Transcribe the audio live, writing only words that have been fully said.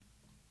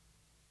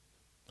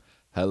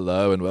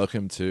Hello and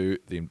welcome to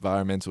the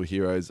Environmental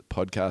Heroes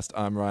podcast.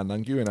 I'm Ryan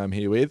Lungu and I'm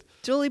here with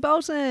Julie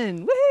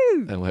Bolton.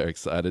 Woohoo! and we're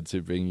excited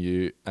to bring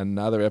you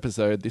another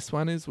episode. This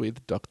one is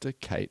with Dr.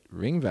 Kate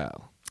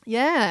Ringvall.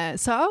 Yeah,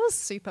 so I was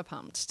super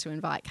pumped to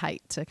invite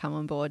Kate to come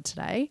on board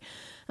today.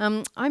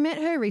 I met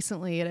her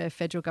recently at a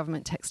federal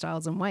government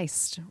textiles and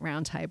waste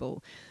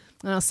roundtable.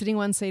 And I was sitting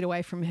one seat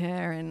away from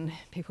her and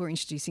people were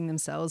introducing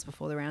themselves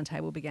before the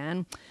roundtable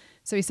began.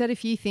 So we said a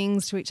few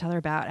things to each other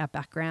about our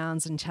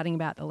backgrounds and chatting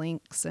about the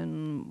links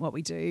and what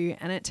we do.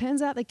 And it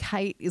turns out that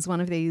Kate is one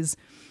of these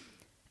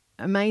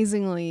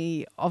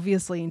amazingly,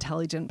 obviously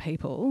intelligent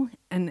people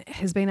and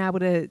has been able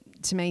to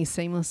me,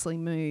 seamlessly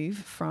move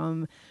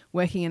from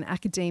working in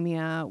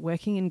academia,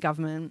 working in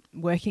government,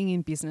 working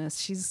in business.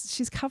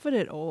 She's covered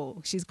it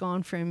all. She's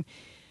gone from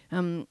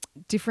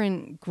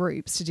different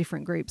groups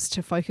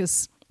to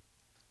focus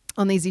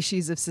on these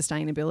issues of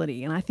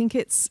sustainability. And I think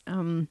it's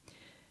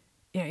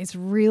it's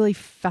really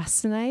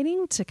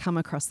fascinating to come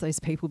across those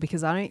people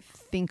because I don't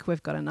think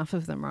we've got enough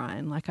of them,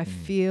 Ryan. Like I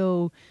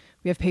feel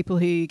we have people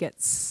who get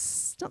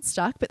not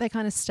stuck, but they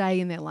kind of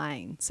stay in their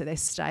lane. So they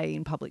stay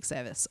in public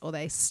service or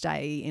they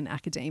stay in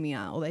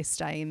academia or they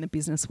stay in the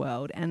business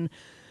world. And,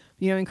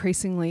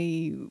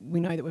 increasingly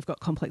we know that we've got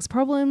complex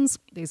problems.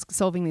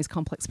 Solving these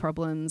complex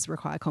problems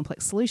require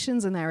complex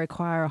solutions and they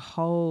require a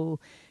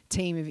whole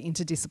team of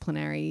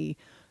interdisciplinary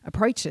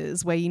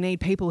approaches where you need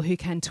people who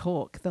can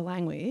talk the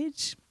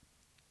language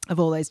of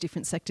all those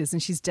different sectors,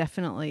 and she's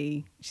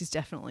definitely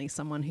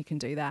someone who can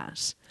do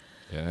that.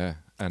 Yeah,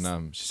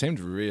 and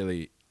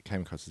she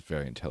came across as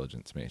very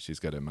intelligent to me. She's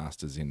got a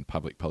master's in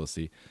public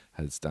policy,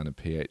 has done a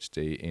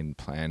PhD in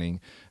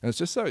planning, and it's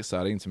just so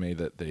exciting to me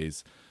that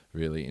these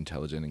really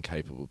intelligent and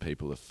capable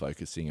people are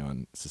focusing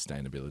on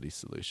sustainability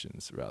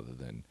solutions rather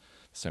than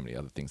so many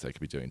other things they could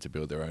be doing to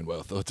build their own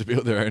wealth or to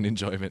build their own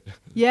enjoyment.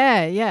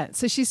 Yeah.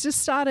 So she's just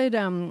started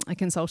a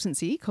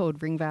consultancy called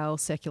Ringvall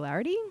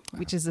Circularity,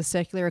 which is a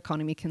circular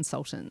economy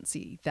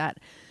consultancy that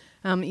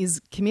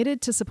is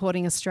committed to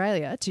supporting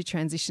Australia to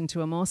transition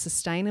to a more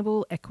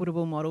sustainable,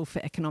 equitable model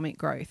for economic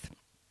growth.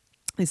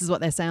 This is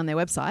what they say on their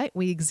website.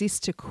 We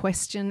exist to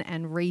question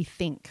and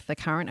rethink the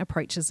current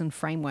approaches and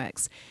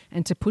frameworks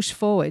and to push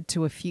forward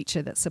to a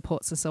future that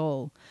supports us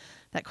all.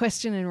 That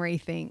question and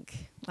rethink,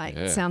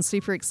 sounds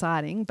super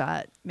exciting,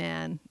 but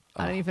man,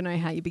 I don't even know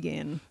how you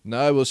begin.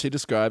 No, well, she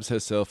describes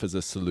herself as a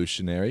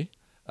solutionary.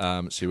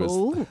 She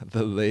was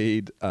the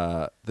lead,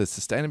 the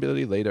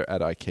sustainability leader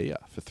at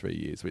IKEA for 3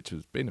 years, which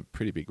has been a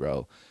pretty big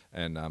role.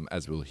 And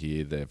as we'll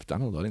hear, they've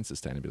done a lot in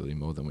sustainability,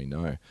 more than we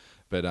know.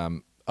 But I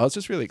was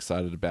just really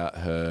excited about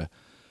her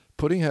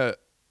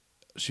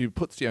she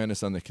puts the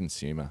onus on the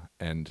consumer,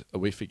 and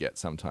we forget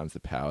sometimes the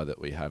power that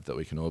we have, that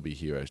we can all be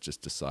heroes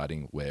just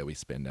deciding where we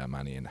spend our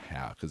money and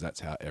how, because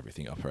that's how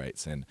everything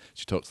operates. And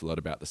she talks a lot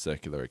about the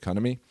circular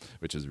economy,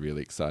 which is a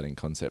really exciting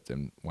concept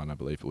and one I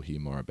believe we'll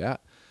hear more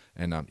about.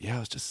 And it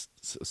was just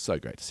so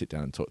great to sit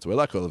down and talk to her,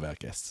 like all of our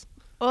guests.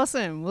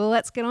 Awesome. Well,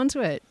 let's get on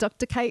to it.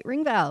 Dr. Kate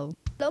Ringvall.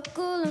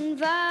 Local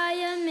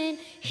environment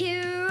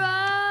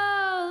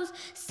heroes,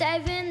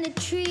 saving the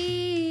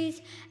trees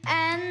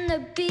and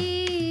the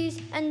bees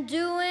and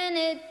doing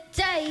it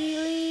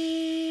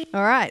daily.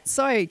 All right.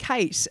 So,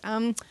 Kate,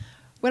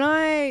 when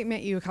I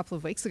met you a couple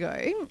of weeks ago,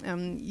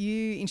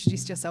 you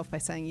introduced yourself by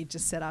saying you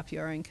just set up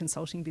your own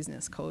consulting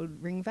business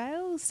called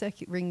Ringvall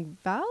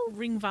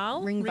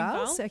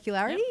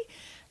Circularity. Yep.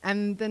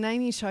 And the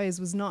name you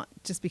chose was not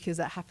just because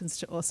that happens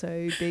to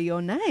also be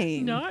your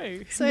name. No.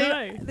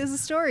 There's a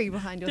story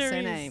behind your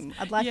surname.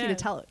 I'd like you to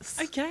tell us.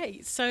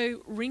 Okay, so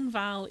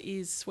Ringvall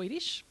is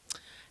Swedish,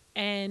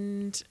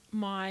 and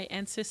my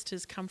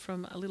ancestors come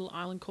from a little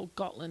island called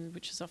Gotland,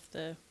 which is off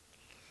the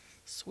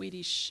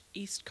Swedish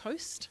east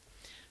coast,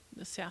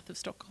 the south of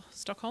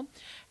Stockholm.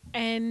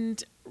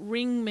 And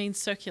ring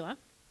means circular,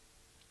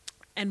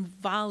 and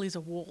Val is a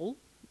wall,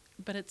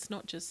 but it's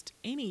not just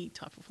any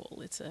type of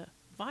wall. It's a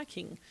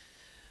Viking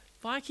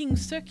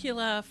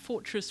circular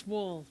fortress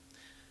wall.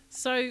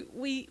 So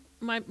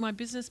my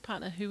business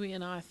partner Hui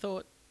and I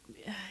thought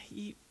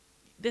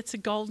that's a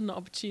golden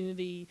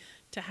opportunity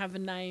to have a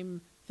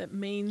name that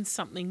means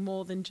something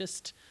more than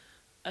just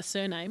a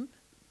surname.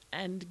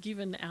 And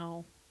given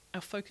our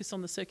focus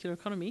on the circular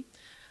economy,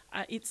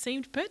 it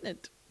seemed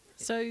pertinent.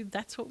 So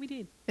that's what we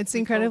did. It's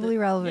incredibly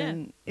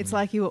relevant. Yeah. It's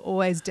like you were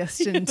always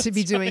destined to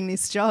be doing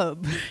this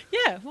job.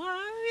 Yeah,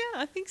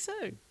 I think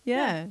so.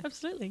 Yeah,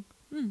 absolutely.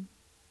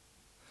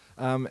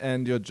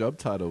 And your job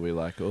title we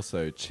like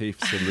also, Chief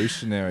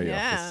Solutionary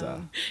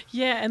Officer.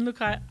 Yeah, and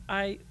look,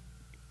 I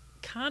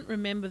can't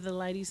remember the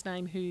lady's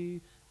name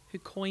who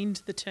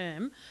coined the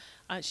term.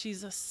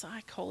 She's a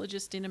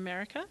psychologist in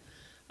America.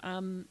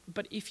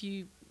 But if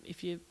you're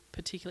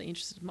particularly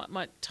interested,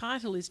 my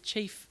title is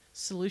Chief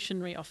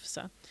Solutionary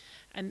Officer,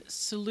 and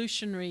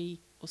solutionary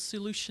or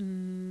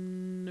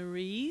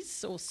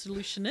solutionaries or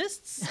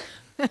solutionists.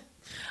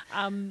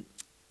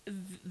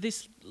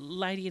 This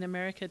lady in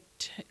America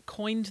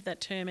coined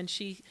that term, and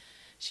she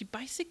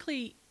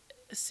basically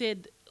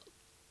said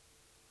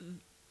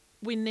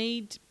we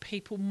need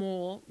people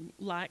more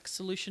like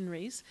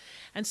solutionaries,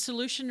 and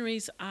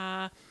solutionaries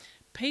are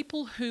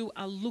people who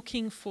are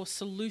looking for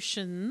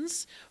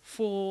solutions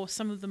for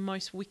some of the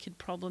most wicked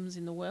problems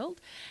in the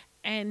world,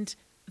 and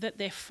that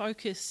their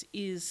focus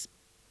is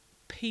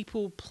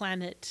people,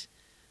 planet,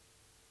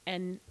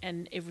 and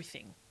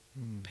everything.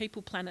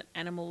 People, planet,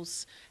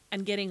 animals,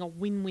 and getting a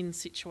win-win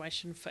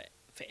situation for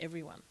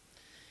everyone.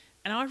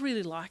 And I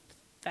really liked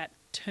that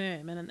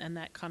term and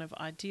that kind of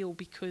ideal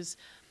because,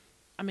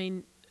 I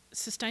mean,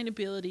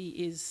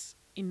 sustainability is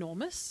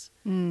enormous,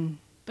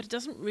 but it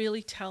doesn't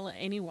really tell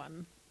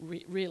anyone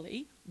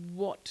really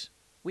what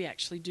we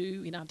actually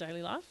do in our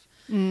daily life.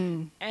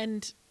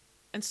 And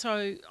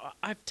so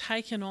I've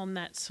taken on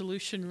that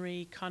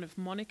solutionary kind of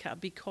moniker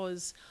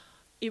because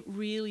it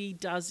really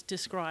does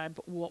describe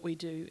what we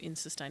do in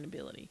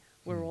sustainability.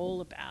 We're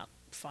all about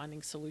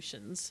finding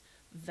solutions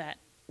that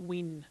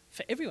win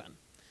for everyone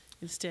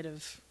instead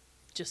of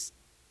just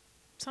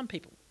some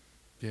people.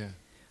 Yeah.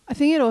 I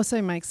think it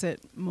also makes it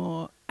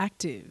more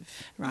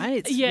active,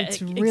 right?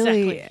 It's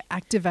really exactly.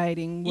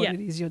 activating what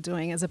it is you're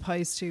doing as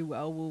opposed to,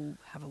 well, we'll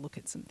have a look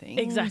at some things.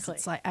 Exactly.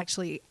 It's like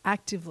actually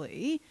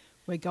actively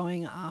we're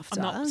going after.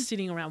 I'm not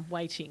sitting around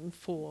waiting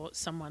for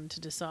someone to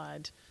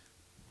decide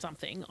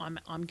something.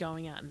 I'm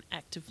going out and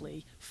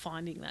actively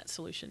finding that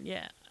solution.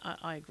 Yeah,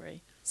 I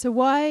agree. So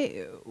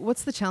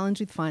what's the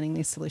challenge with finding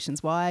these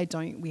solutions? Why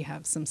don't we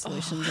have some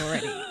solutions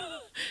already?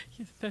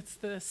 That's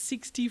the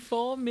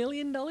 $64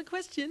 million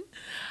question.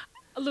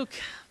 Look,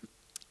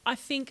 I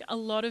think a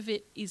lot of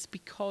it is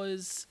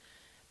because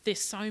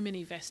there's so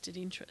many vested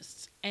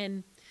interests.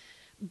 And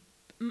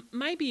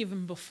maybe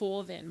even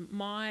before then,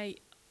 my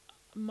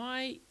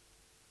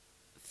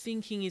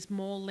thinking is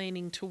more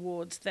leaning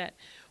towards that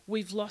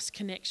we've lost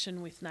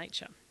connection with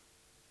nature.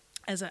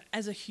 As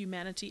a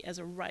humanity, as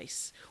a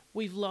race,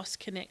 we've lost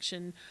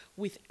connection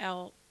with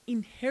our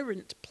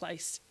inherent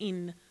place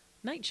in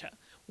nature.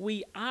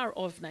 We are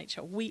of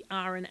nature. We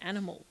are an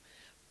animal,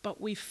 but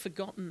we've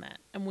forgotten that,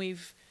 and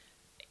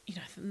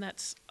and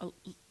that's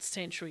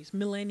centuries,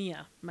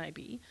 millennia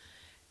maybe,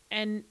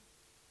 and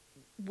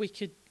we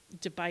could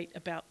debate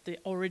about the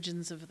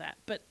origins of that,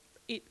 but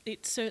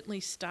it certainly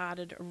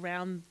started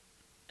around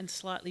and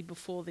slightly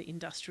before the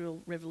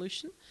Industrial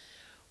Revolution,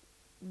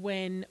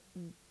 when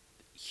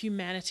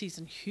humanities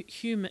and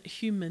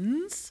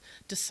humans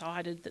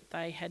decided that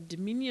they had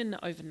dominion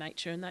over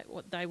nature and that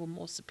they were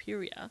more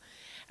superior.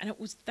 And it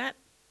was that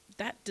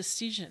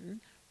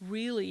decision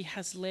really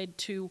has led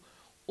to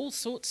all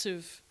sorts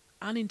of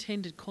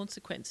unintended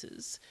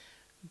consequences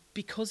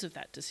because of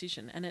that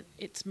decision. And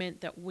it's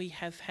meant that we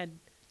have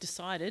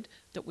decided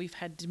that we've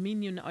had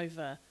dominion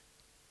over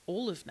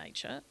all of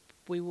nature.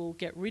 We will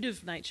get rid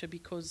of nature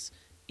because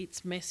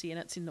it's messy and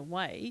it's in the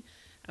way,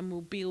 and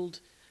we'll build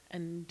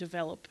and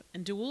develop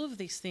and do all of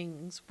these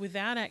things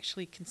without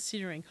actually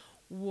considering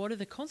what are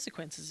the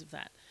consequences of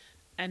that.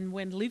 And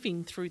when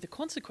living through the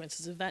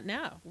consequences of that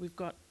now, we've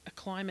got a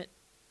climate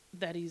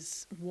that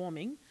is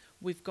warming,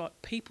 we've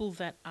got people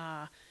that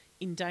are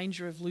in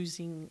danger of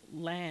losing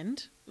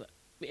land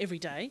every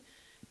day,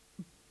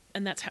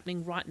 and that's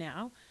happening right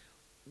now.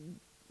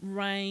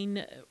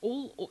 Rain,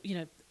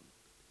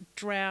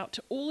 drought,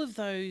 all of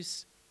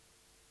those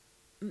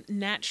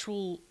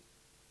natural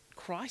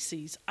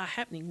crises are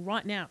happening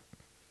right now,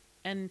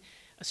 and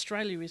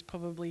Australia is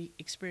probably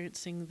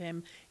experiencing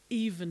them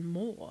even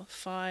more.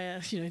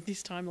 Fire,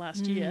 this time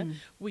last year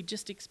we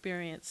just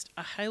experienced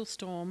a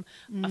hailstorm,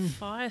 a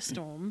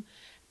firestorm,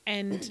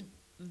 and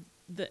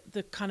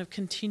the kind of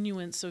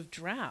continuance of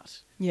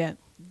drought. Yeah.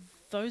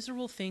 Those are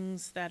all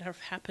things that have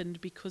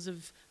happened because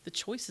of the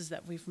choices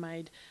that we've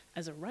made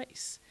as a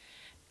race,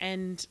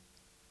 and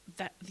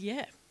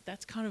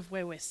that's kind of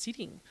where we're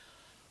sitting.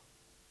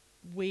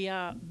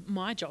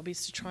 My job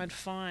is to try and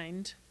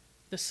find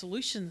the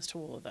solutions to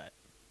all of that,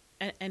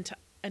 and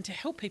to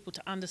help people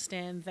to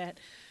understand that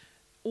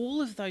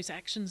all of those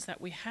actions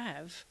that we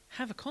have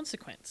a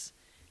consequence.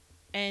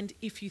 And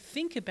if you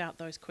think about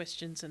those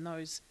questions and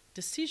those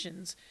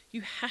decisions,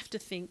 you have to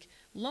think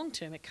long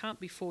term. It can't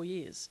be 4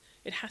 years.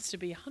 It has to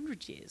be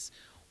 100 years.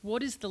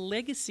 What is the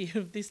legacy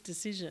of this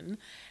decision,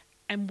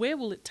 and where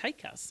will it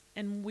take us?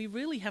 And we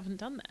really haven't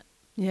done that.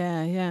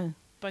 Yeah.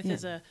 Both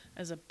as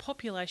a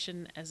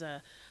population, as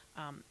a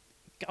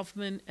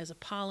government, as a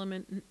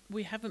parliament,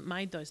 we haven't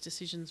made those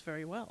decisions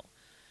very well.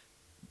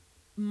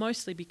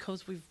 Mostly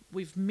because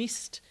we've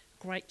missed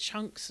great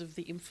chunks of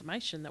the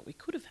information that we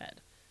could have had.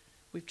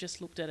 We've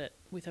just looked at it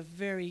with a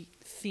very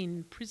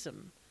thin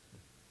prism.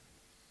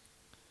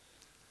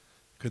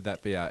 Could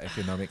that be our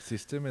economic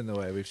system and the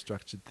way we've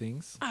structured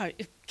things? Oh,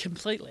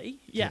 completely.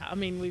 Yeah. I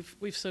mean,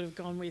 we've sort of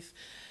gone with,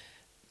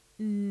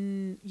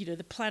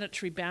 the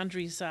planetary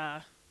boundaries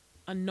are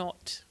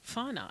not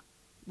finite.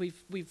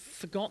 We've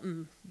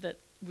forgotten that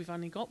we've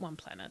only got one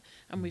planet,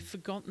 and we've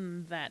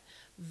forgotten that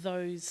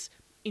those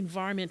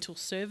environmental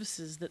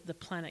services that the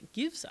planet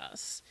gives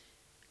us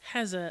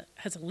has a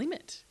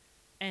limit,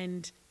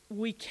 and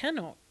we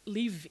cannot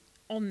live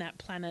on that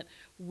planet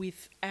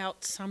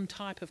without some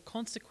type of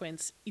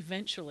consequence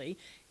eventually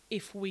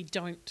if we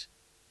don't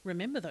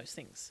remember those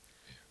things.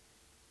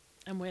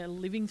 And we're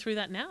living through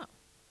that now.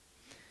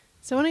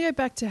 So I want to go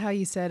back to how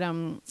you said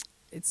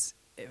it's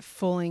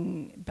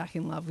falling back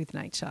in love with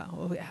nature,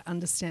 or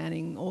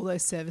understanding all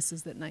those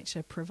services that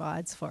nature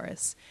provides for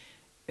us.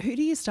 Who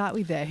do you start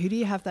with there? Who do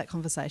you have that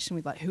conversation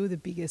with? Like, who are the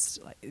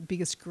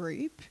biggest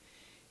group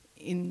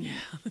in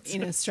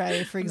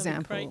Australia, for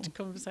example? Great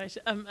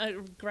conversation. A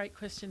great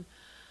question.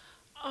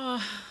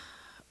 I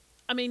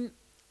mean,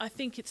 I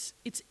think it's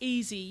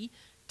easy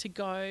to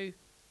go,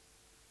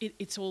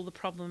 it's all the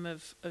problem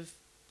of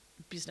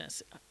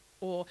business,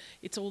 or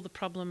it's all the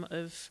problem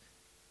of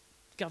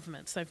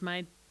governments. They've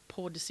made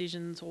poor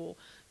decisions, or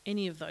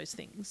any of those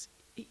things.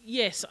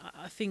 Yes,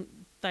 I think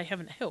they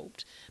haven't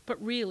helped,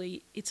 but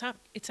really it's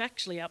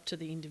actually up to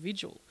the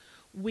individual.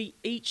 We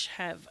each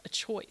have a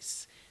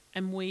choice,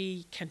 and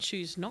we can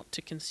choose not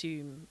to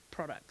consume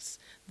products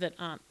that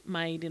aren't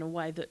made in a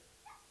way that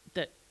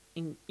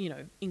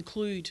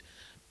include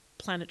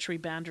planetary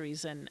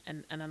boundaries and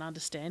an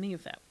understanding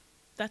of that.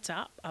 That's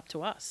up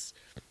to us.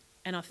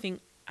 And I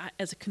think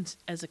as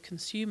a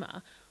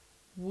consumer,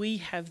 we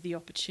have the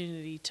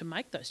opportunity to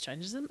make those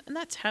changes, and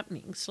that's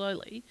happening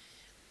slowly.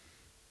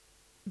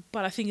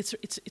 But I think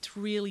it's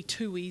really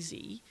too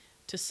easy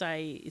to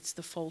say it's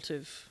the fault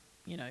of,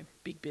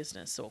 big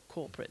business or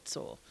corporates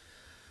or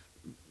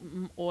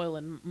oil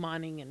and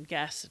mining and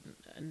gas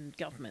and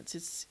governments.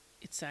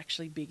 It's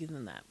actually bigger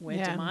than that.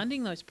 We're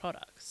demanding those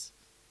products,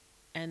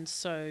 and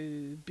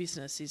so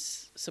business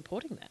is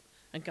supporting that,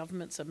 and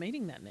governments are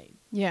meeting that need.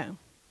 Yeah.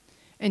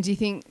 And do you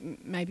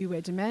think maybe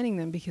we're demanding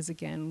them because,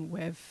 again,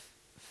 we've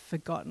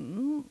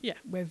forgotten? Yeah.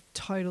 We've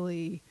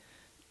totally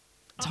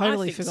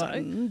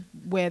forgotten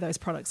where those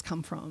products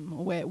come from,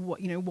 or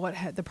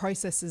what the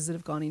processes that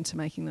have gone into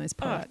making those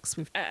products.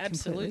 We've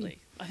absolutely.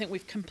 I think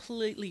we've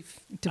completely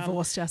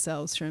divorced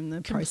ourselves from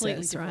the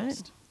process,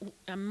 right?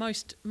 And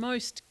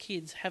most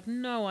kids have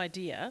no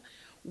idea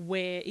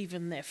where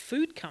even their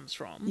food comes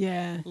from,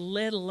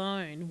 let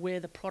alone where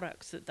the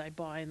products that they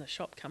buy in the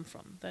shop come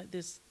from.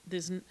 There's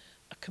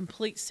a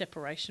complete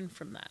separation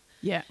from that.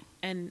 Yeah.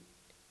 And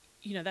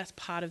that's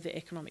part of the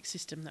economic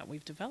system that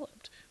we've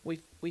developed.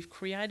 We've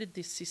created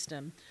this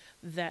system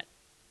that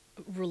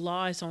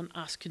relies on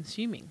us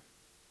consuming,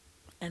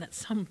 and at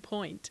some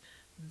point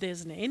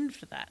there's an end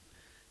for that,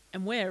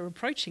 and we're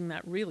approaching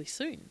that really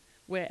soon.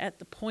 We're at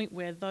the point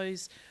where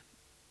those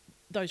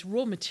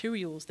raw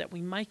materials that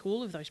we make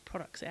all of those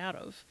products out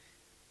of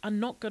are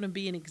not going to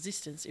be in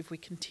existence if we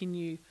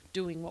continue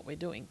doing what we're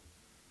doing.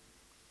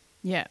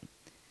 Yeah.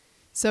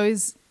 So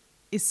is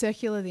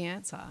circular the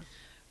answer?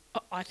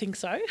 I think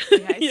so.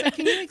 Okay, so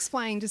can you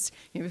explain, just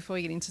before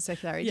we get into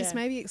circularity, just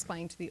maybe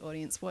explain to the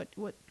audience what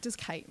does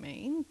Kate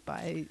mean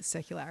by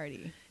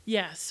circularity?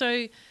 Yeah,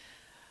 so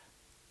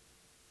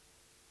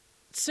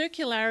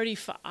circularity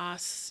for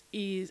us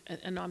is,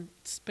 and I'm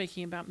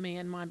speaking about me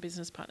and my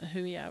business partner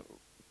Huia,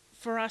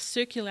 for us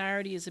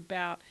circularity is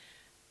about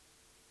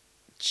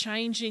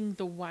changing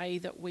the way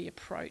that we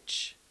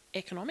approach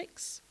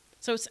economics.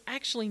 So it's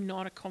actually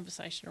not a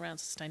conversation around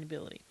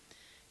sustainability.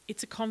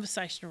 It's a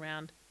conversation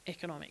around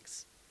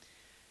economics.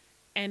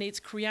 And it's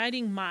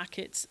creating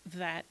markets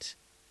that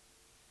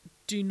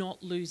do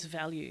not lose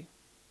value.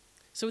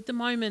 So at the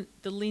moment,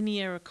 the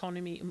linear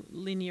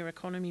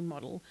economy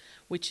model,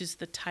 which is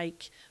the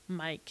take,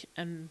 make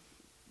and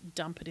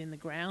dump it in the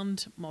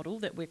ground model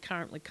that we're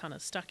currently kind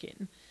of stuck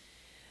in,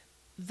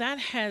 that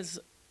has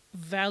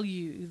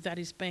value that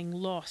is being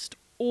lost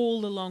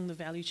all along the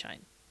value chain.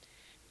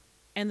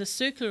 And the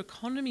circular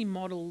economy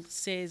model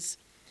says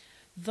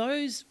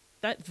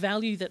that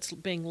value that's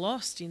being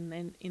lost in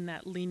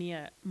that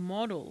linear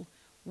model,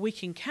 we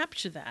can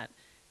capture that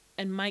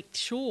and make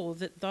sure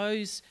that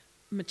those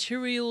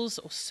materials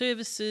or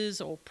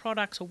services or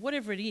products or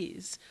whatever it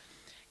is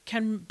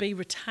can be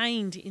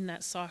retained in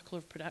that cycle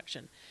of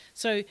production.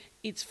 So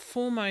it's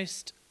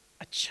foremost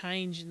a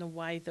change in the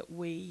way that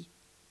we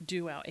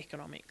do our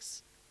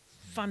economics,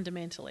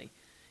 fundamentally.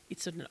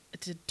 It's a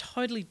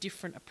totally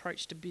different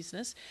approach to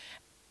business.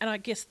 And I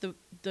guess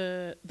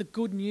the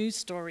good news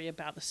story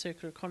about the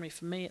circular economy,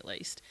 for me at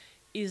least,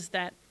 is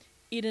that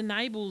it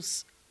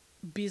enables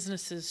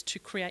businesses to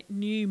create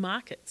new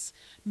markets,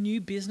 new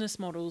business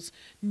models,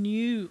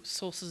 new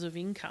sources of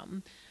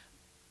income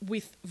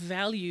with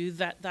value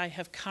that they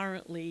have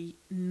currently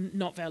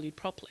not valued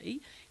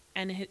properly,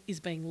 and it is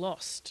being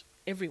lost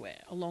everywhere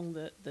along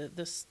the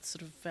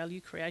sort of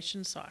value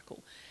creation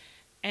cycle.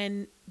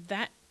 And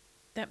that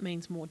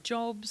means more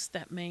jobs,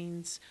 that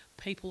means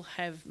people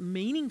have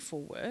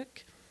meaningful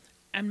work,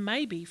 and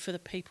maybe for the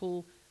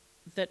people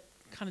that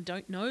kind of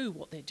don't know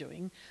what they're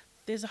doing,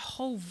 there's a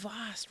whole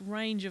vast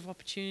range of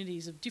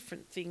opportunities of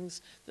different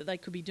things that they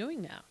could be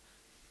doing now.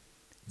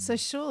 So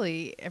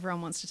surely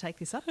everyone wants to take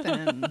this up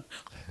then.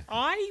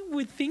 I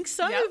would think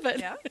so,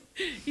 but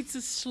it's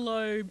a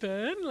slow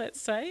burn, let's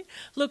say.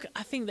 Look,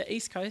 I think the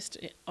East Coast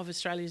of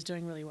Australia is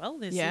doing really well.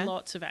 There's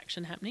lots of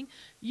action happening.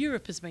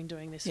 Europe has been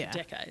doing this for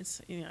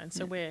decades, and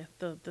so we're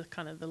the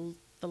kind of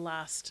the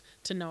last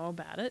to know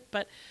about it.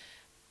 But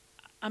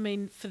I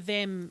mean, for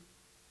them,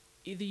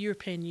 the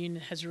European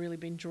Union has really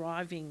been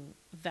driving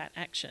that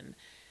action,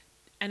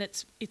 and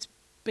it's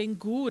been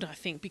good, I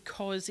think,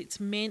 because it's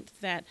meant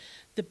that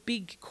the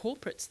big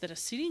corporates that are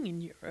sitting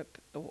in Europe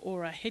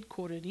or are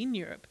headquartered in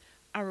Europe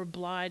are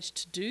obliged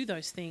to do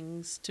those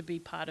things to be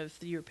part of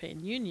the European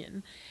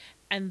Union,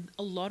 and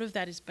a lot of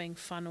that is being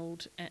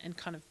funneled and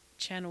kind of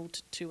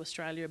channeled to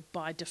Australia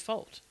by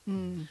default.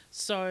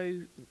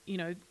 So,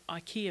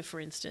 IKEA, for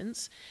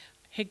instance,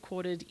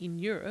 headquartered in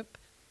Europe,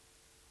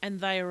 and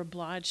they are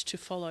obliged to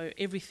follow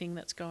everything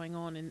that's going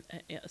on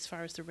as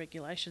far as the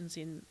regulations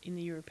in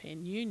the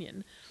European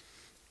Union.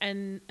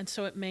 And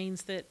so it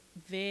means that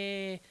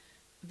their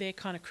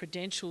kind of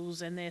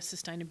credentials and their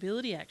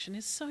sustainability action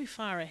is so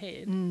far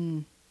ahead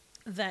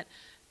that,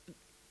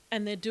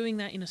 and they're doing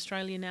that in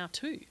Australia now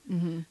too.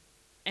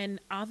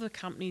 And other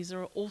companies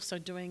are also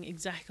doing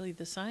exactly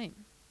the same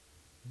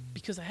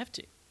because they have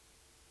to.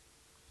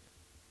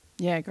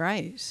 Yeah,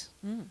 great.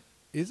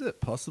 Is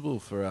it possible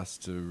for us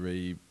to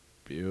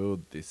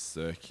rebuild this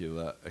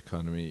circular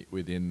economy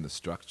within the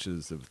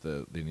structures of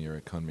the linear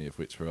economy of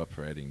which we're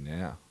operating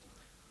now?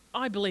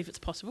 I believe it's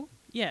possible,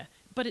 yeah.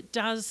 But it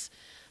does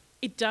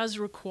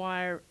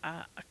require,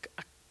 I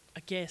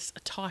guess, a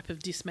type of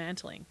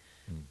dismantling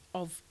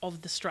of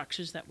the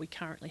structures that we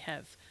currently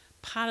have.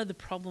 Part of the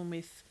problem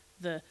with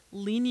the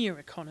linear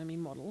economy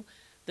model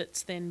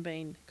that's then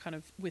been kind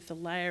of with a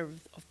layer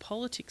of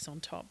politics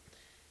on top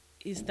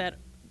is that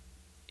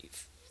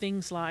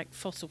things like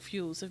fossil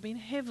fuels have been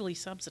heavily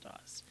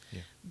subsidised.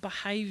 Yeah.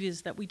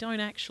 Behaviours that we don't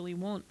actually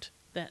want,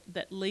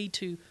 that lead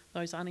to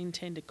those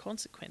unintended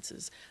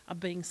consequences, are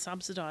being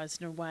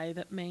subsidised in a way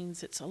that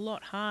means it's a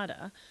lot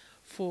harder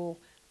for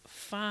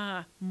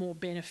far more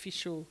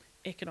beneficial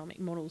economic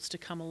models to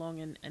come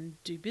along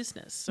and do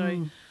business.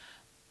 So,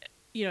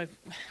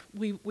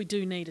 we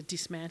do need a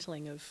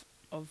dismantling of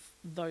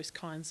those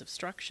kinds of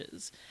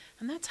structures,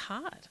 and that's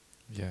hard.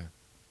 Yeah.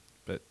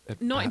 But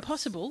not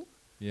impossible.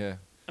 Yeah.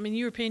 I mean, the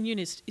European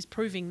Union is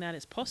proving that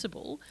it's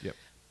possible, Yep.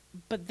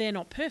 but they're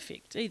not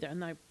perfect either,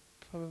 and they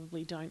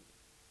probably don't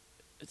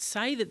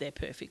say that they're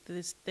perfect.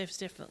 There's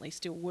definitely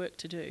still work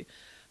to do,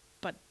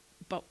 but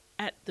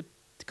at the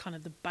kind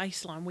of the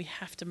baseline, we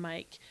have to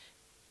make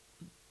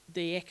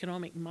the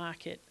economic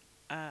market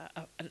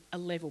a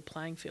level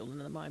playing field,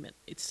 and at the moment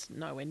it's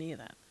nowhere near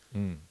that.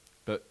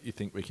 But you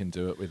think we can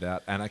do it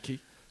without anarchy?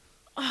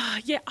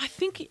 Yeah, I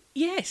think,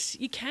 yes,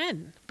 you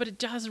can, but it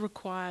does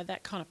require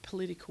that kind of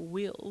political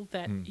will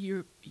that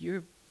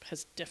Europe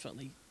has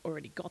definitely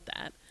already got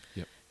that.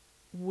 Yep.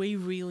 We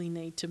really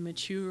need to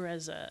mature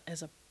as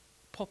a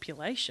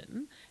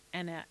population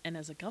and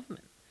as a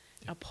government.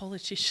 Yep. Our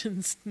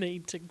politicians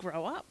need to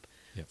grow up,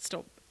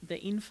 stop the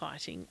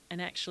infighting,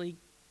 and actually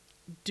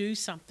do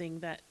something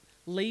that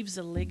leaves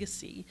a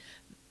legacy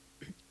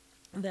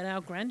that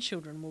our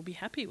grandchildren will be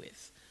happy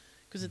with.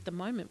 Because at the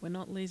moment, we're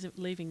not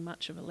leaving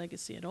much of a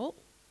legacy at all.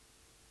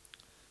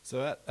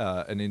 So at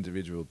an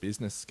individual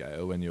business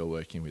scale, when you're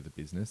working with a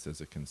business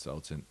as a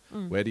consultant,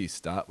 where do you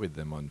start with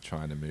them on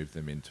trying to move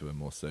them into a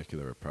more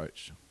circular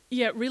approach?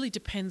 Yeah, it really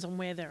depends on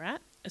where they're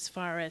at as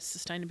far as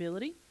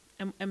sustainability.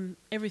 And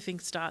everything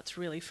starts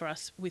really for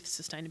us with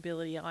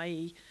sustainability,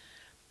 i.e.,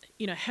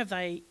 have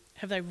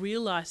they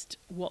realised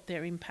what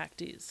their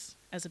impact is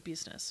as a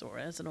business or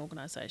as an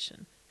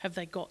organisation? Have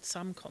they got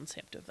some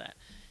concept of that?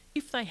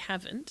 If they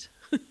haven't,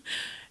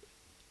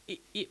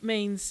 it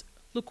means,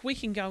 look, we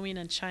can go in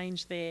and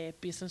change their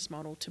business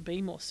model to be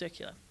more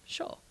circular,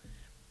 sure.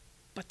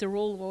 But they're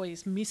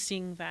always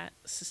missing that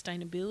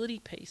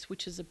sustainability piece,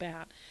 which is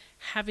about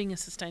having a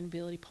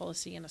sustainability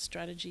policy and a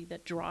strategy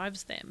that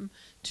drives them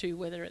to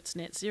whether it's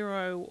net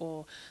zero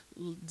or,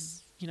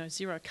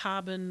 zero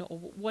carbon or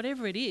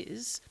whatever it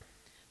is.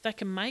 They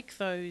can make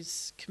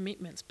those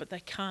commitments, but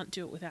they can't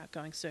do it without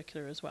going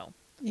circular as well.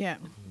 Yeah.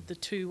 The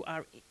two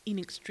are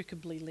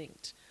inextricably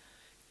linked.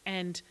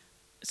 And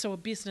so a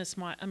business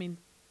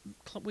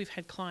we've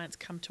had clients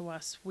come to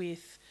us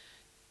with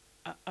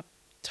a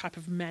type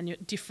of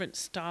different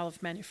style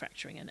of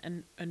manufacturing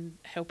and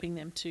helping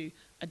them to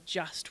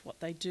adjust what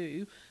they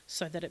do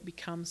so that it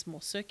becomes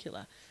more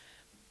circular.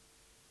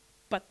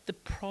 But the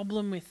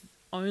problem with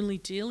only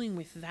dealing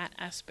with that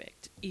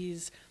aspect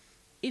is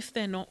if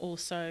they're not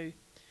also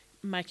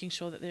making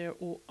sure that they're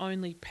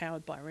only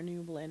powered by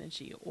renewable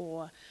energy,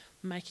 or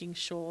making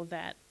sure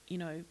that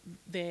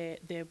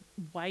their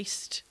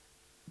waste,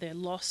 their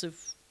loss of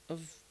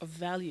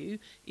value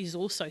is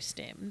also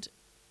stemmed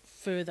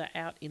further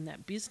out in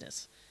that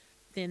business,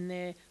 then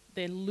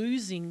they're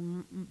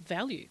losing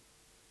value.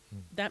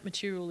 That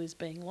material is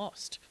being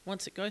lost.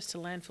 Once it goes to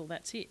landfill,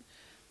 that's it.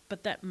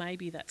 But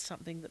that's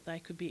something that they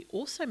could be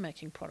also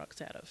making products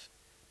out of.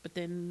 But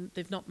then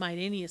they've not made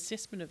any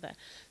assessment of that.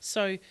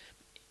 So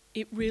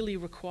it really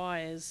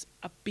requires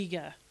a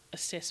bigger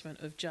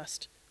assessment of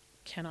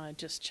can I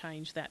just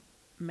change that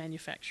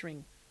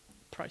manufacturing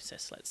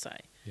process, let's say.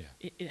 Yeah.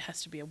 It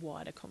has to be a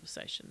wider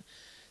conversation.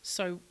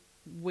 So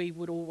we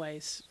would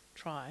always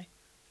try,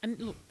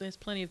 and look, there's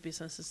plenty of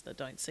businesses that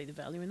don't see the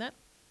value in that.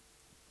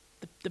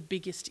 The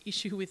biggest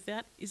issue with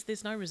that is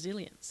there's no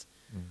resilience.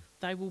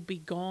 They will be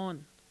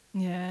gone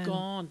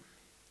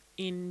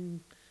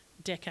in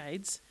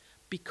decades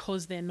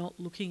because they're not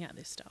looking at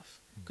this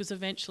stuff. Because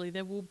eventually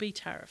there will be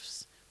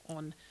tariffs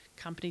on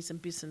companies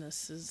and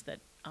businesses that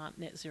aren't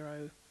net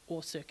zero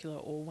or circular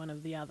or one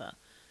of the other.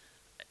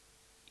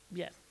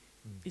 Yeah,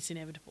 it's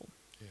inevitable.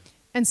 Yeah.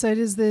 And so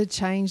does the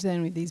change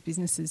then with these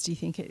businesses, do you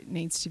think it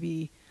needs to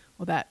be,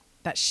 or that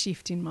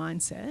shift in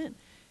mindset,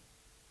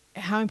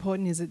 how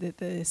important is it that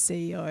the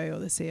CEO or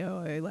the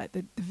COO, like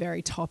the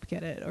very top,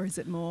 get it? Or is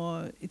it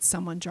more it's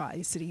someone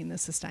sitting in the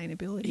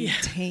sustainability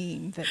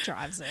team that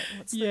drives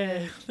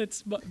it?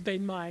 That's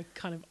been my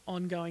kind of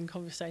ongoing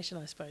conversation,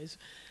 I suppose.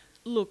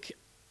 Look,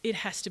 it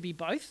has to be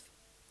both.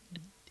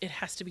 It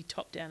has to be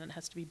top down and it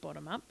has to be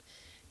bottom up.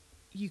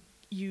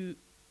 You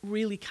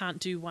really can't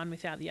do one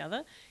without the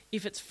other.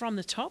 If it's from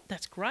the top,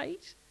 that's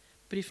great.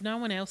 But if no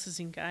one else is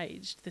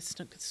engaged, it's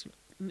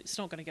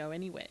not going to go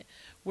anywhere.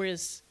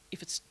 Whereas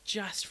if it's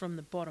just from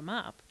the bottom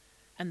up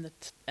and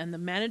the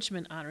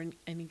management aren't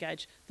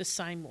engaged, the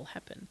same will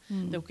happen.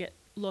 They'll get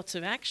lots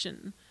of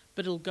action,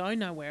 but it'll go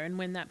nowhere. And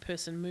when that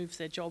person moves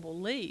their job or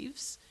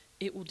leaves,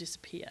 it will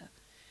disappear.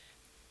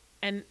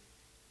 And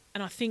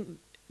I think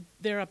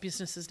there are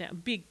businesses now,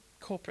 big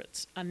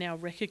corporates are now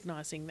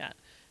recognising that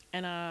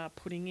and are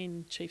putting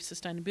in chief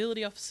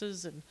sustainability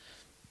officers and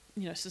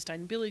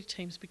sustainability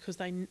teams because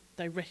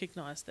they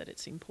recognise that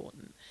it's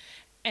important.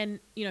 And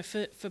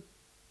for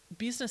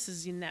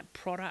businesses in that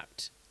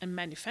product and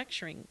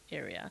manufacturing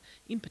area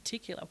in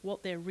particular,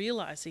 what they're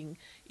realising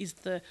is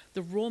the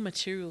raw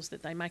materials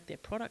that they make their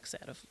products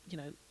out of.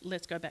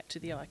 Let's go back to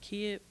the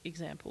IKEA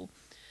example.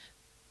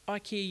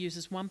 IKEA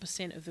uses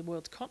 1% of the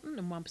world's cotton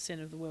and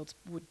 1% of the world's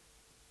wood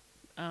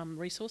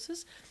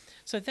resources.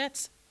 So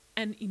that's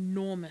an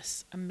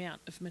enormous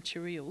amount of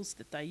materials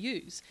that they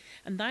use.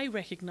 And they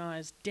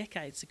recognised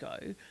decades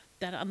ago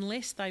that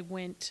unless they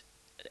went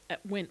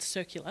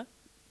circular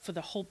for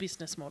the whole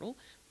business model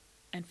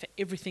and for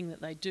everything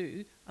that they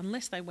do,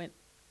 unless they went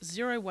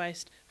zero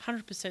waste,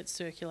 100%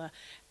 circular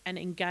and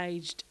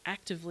engaged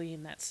actively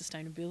in that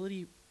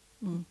sustainability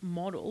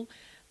model,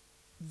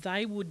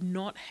 they would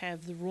not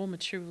have the raw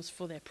materials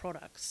for their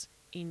products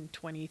in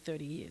 20,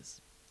 30 years.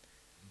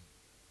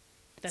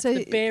 That's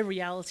the bare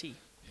reality.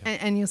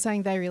 And you're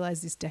saying they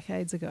realised this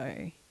decades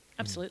ago?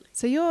 Absolutely.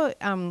 So you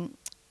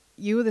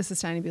were the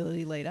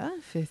sustainability leader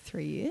for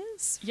 3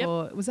 years.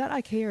 Yep. Was that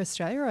IKEA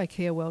Australia or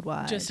IKEA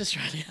worldwide? Just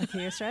Australia.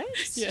 IKEA Australia?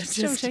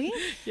 Just checking.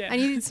 Yeah.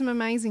 And you did some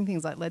amazing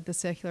things like led the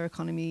circular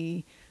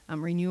economy,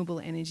 renewable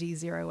energy,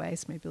 zero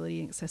waste, mobility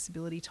and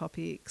accessibility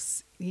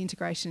topics, the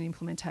integration and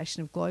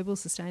implementation of global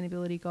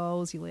sustainability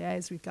goals. You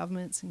liaised with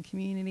governments and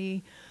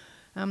community.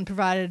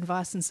 Provided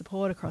advice and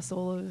support across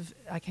all of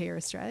IKEA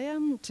Australia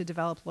to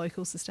develop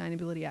local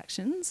sustainability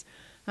actions.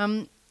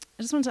 I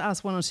just wanted to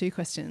ask one or two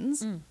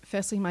questions.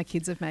 Firstly, my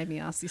kids have made me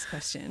ask this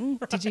question.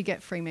 Right. Did you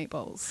get free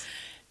meatballs?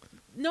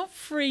 Not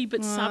free,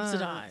 but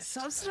subsidised.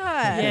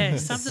 Subsidised? Yeah,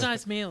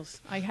 subsidised meals.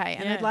 Okay,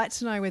 and I'd like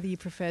to know whether you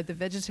preferred the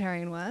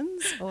vegetarian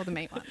ones or the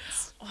meat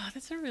ones. Oh,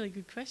 that's a really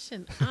good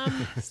question.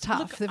 It's tough.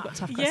 Look, They've got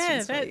tough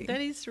questions for you. That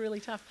is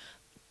really tough.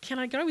 Can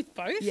I go with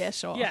both? Yeah,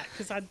 sure. Yeah,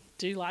 because I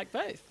do like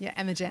both. Yeah,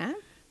 and the jam?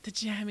 The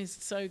jam is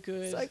so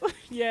good. So good.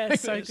 Yeah,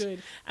 so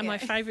good. And my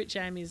favourite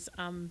jam is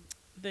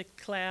the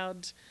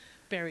cloud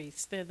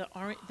berries. They're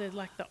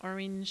like the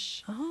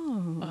orange.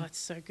 Oh, it's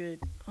so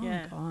good.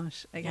 Oh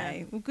gosh. Okay.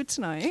 Yeah. Well, good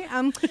to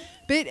know.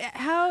 But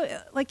how,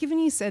 given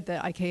you said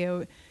that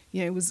IKEA,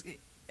 was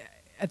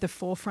at the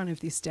forefront of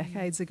this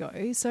decades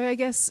ago. So I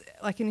guess,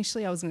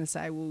 initially I was going to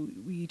say, well,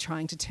 were you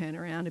trying to turn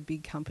around a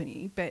big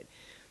company? But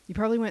you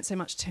probably weren't so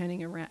much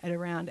turning it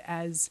around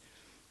as,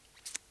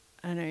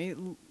 I don't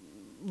know,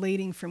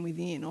 leading from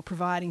within or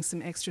providing some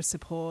extra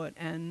support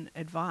and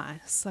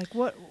advice.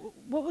 What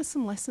were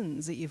some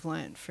lessons that you've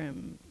learnt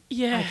from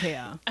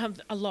IKEA?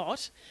 A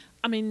lot.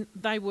 I mean,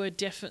 they were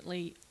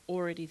definitely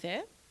already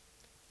there,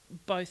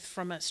 both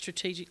from a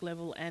strategic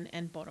level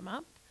and bottom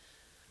up.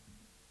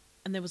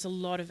 And there was a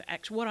lot of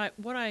action. What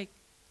I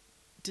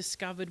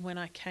discovered when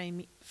I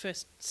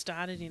first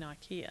started in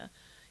IKEA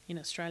in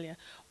Australia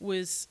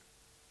was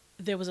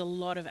there was a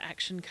lot of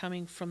action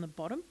coming from the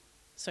bottom.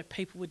 So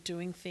people were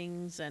doing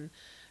things, and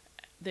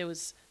there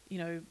was,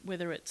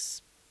 whether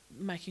it's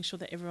making sure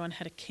that everyone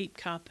had a keep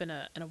cup and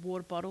a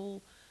water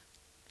bottle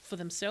for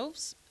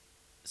themselves.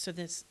 So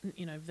there's,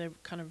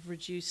 they've kind of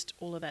reduced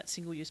all of that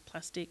single-use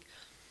plastic.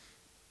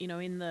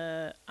 In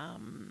the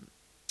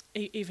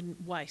even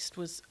waste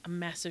was a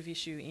massive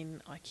issue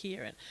in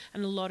IKEA,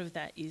 and a lot of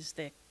that is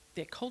their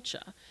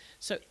culture.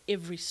 So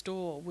every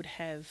store would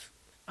have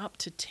up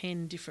to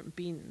 10 different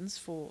bins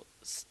for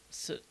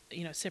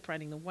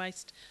separating the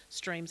waste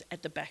streams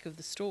at the back of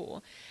the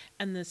store,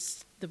 and the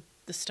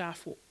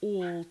staff were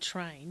all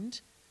trained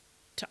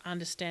to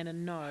understand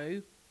and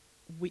know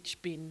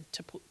which bin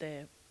to put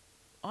their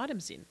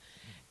items in,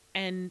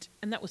 and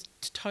that was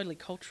totally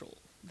cultural.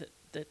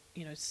 That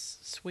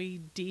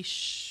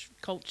Swedish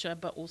culture,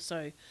 but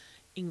also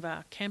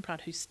Ingvar Kamprad,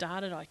 who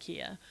started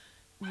IKEA,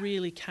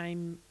 really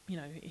came.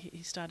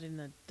 He started in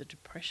the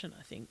Depression,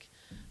 I think,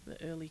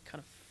 the early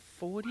kind of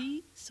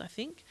 40s, I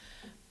think.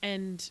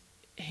 And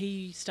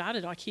he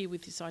started IKEA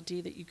with this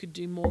idea that you could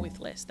do more with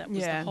less. That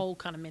was the whole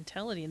kind of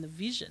mentality and the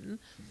vision.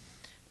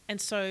 And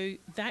so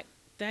that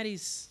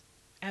is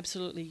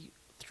absolutely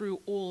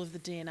through all of the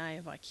DNA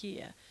of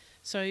IKEA.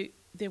 So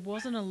there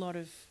wasn't a lot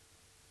of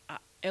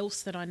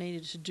else that I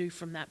needed to do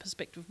from that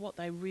perspective. What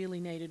they really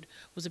needed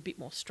was a bit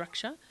more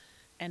structure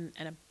and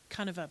a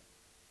kind of a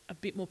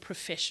bit more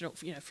professional,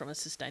 from a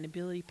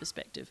sustainability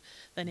perspective.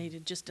 They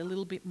needed just a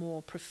little bit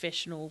more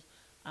professional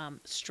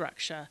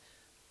structure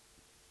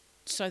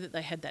so that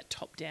they had that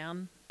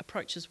top-down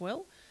approach as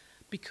well,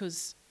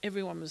 because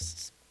everyone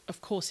was,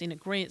 of course, in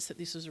agreement that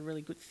this was a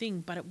really good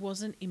thing, but it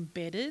wasn't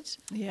embedded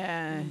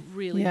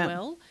really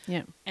well.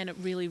 Yeah. And it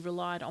really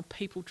relied on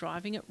people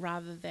driving it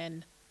rather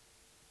than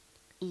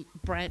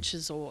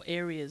branches or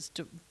areas,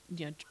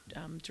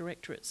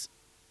 directorates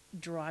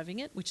driving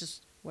it, which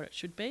is what it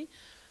should be.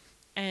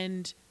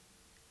 And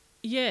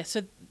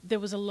so there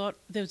was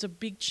a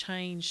big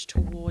change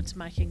towards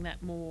making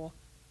that more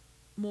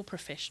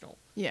professional.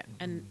 Yeah.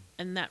 And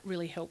that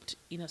really helped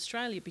in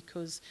Australia,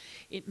 because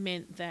it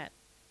meant that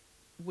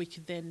we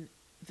could then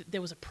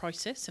there was a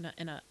process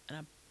and a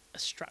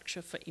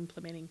structure for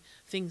implementing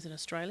things in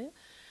Australia.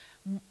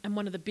 And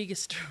one of the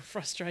biggest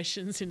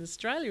frustrations in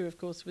Australia, of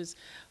course, was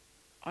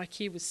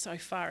IKEA was so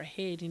far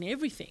ahead in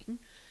everything.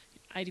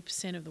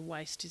 80% of the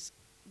waste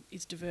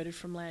is diverted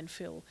from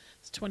landfill.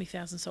 There's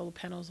 20,000 solar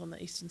panels on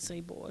the eastern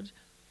seaboard.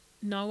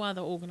 No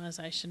other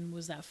organisation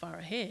was that far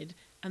ahead,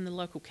 and the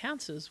local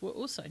councils were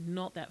also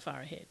not that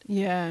far ahead.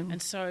 Yeah.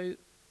 And so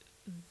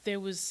there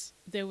was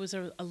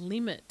a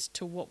limit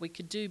to what we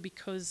could do,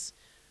 because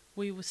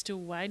we were still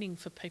waiting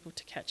for people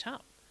to catch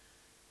up.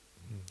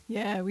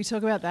 Yeah, we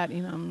talk about that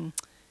in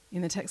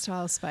the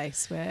textile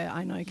space, where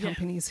I know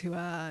companies who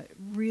are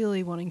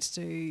really wanting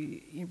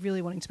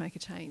to make a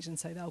change, and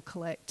so they'll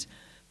collect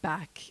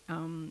back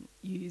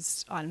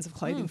used items of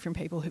clothing from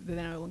people who they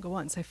no longer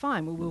want. So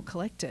fine, we'll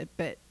collect it,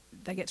 but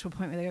they get to a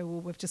point where they go,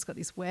 well, we've just got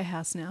this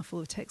warehouse now full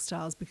of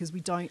textiles because we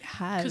don't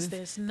have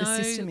there's the no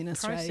system in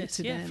Australia process,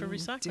 to then for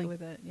recycling. deal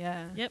with it.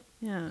 Yeah. Yep.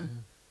 Yeah.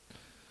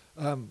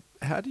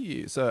 How do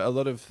you? So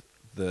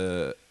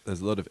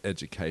there's a lot of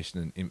education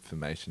and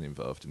information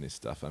involved in this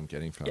stuff I'm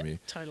getting from you.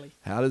 Totally.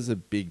 How does a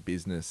big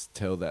business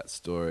tell that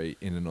story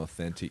in an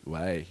authentic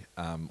way?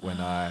 When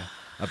I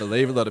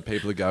believe a lot of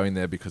people are going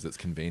there because it's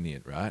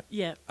convenient, right?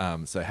 Yeah.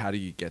 So how do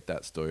you get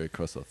that story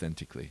across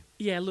authentically?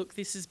 Yeah, look,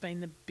 this has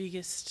been the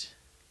biggest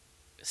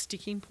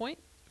sticking point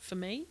for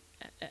me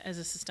as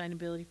a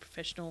sustainability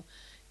professional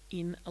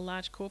in a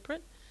large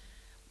corporate.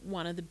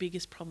 One of the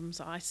biggest problems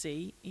I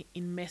see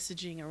in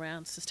messaging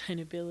around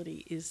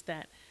sustainability is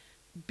that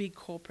big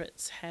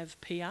corporates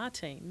have PR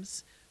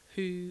teams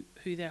who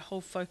their whole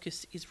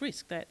focus is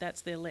risk.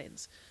 That's their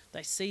lens.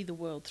 They see the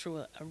world through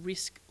a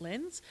risk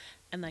lens,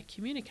 and they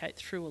communicate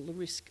through a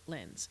risk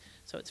lens.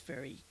 So it's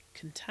very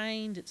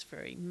contained, it's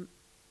very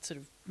sort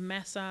of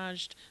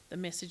massaged, the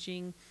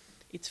messaging,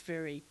 it's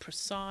very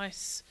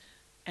precise,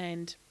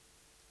 and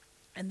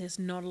there's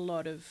not a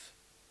lot of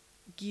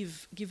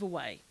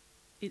giveaway.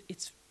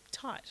 It's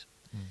tight.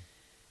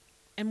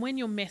 And when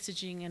you're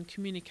messaging and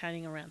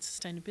communicating around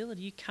sustainability,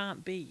 you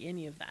can't be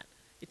any of that.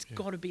 It's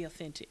got to be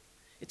authentic.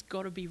 It's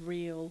got to be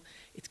real.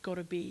 It's got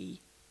to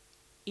be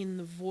in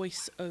the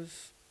voice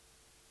of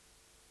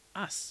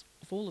us,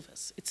 of all of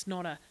us. It's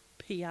not a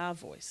PR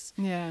voice.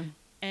 Yeah.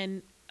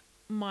 And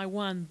my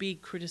one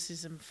big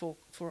criticism for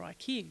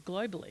IKEA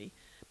globally,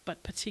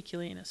 but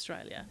particularly in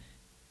Australia,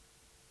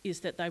 is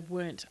that they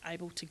weren't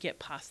able to get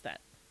past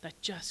that. They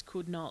just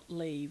could not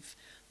leave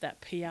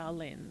that PR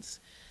lens.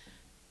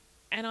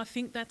 And I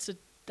think that's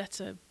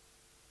a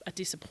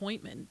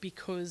disappointment,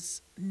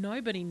 because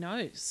nobody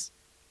knows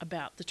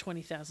about the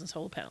 20,000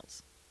 solar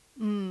panels.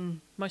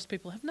 Most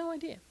people have no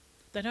idea.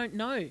 They don't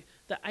know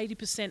that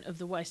 80% of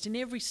the waste in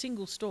every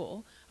single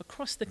store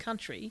across the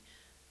country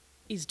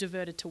is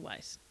diverted to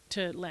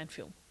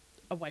landfill,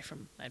 away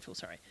from landfill,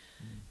 sorry.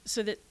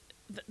 So that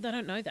they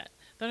don't know that.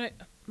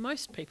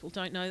 Most people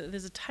don't know that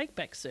there's a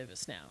take-back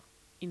service now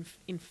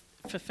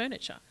for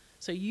furniture.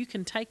 So you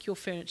can take your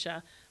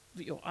furniture,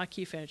 your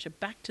IKEA furniture,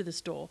 back to the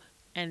store,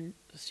 and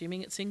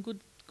assuming it's in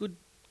good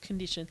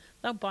condition,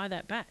 they'll buy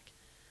that back.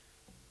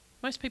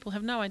 Most people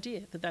have no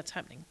idea that that's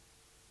happening.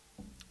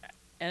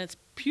 And it's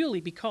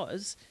purely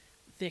because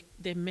their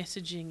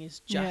messaging is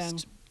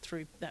just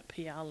through that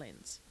PR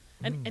lens.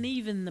 And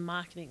even the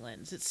marketing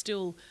lens, it's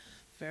still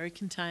very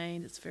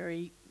contained, it's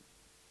very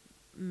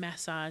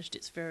massaged,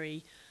 it's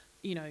very,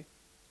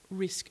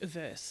 risk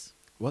averse.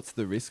 What's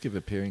the risk of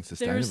appearing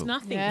sustainable? There is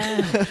nothing.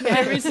 Yeah.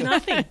 There is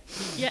nothing.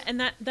 Yeah, and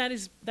that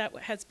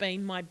has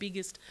been my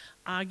biggest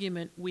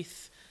argument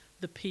with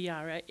the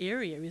PR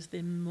area, is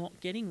they're not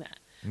getting that.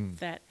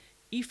 That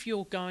if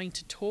you're going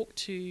to talk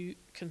to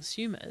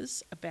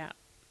consumers about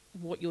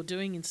what you're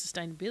doing in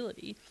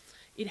sustainability,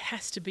 it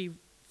has to be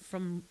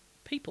from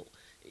people.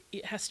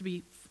 It has to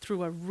be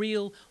through a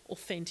real,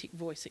 authentic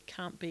voice. It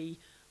can't be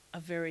a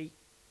very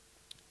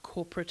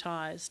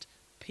corporatized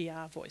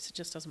PR voice. It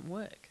just doesn't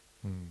work.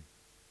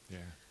 Yeah.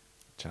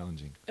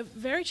 challenging.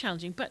 Very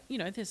challenging, but you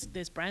know,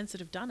 there's brands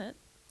that have done it.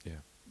 Yeah.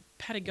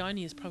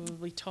 Patagonia is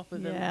probably top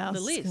of Yeah, I the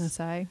was list. going to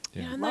say.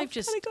 Yeah. Yeah, and Love they've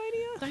just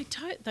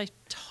Patagonia. they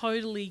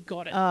totally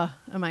got it. Oh,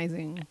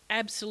 amazing.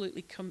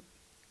 Absolutely,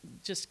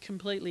 just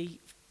completely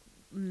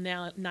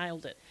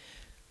nailed it.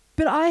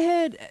 But I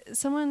heard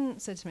someone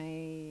said to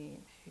me,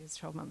 it was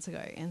 12 months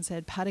ago, and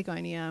said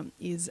Patagonia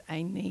is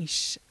a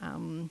niche,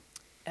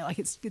 like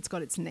it's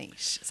got its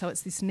niche. So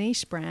it's this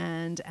niche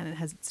brand and it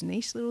has its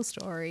niche little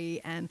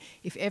story. And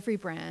if every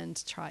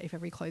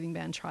clothing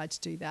brand tried to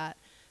do that,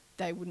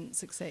 they wouldn't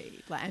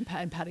succeed. Like,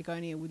 and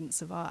Patagonia wouldn't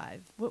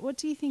survive. What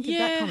do you think of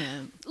that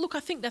comment? Look, I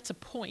think that's a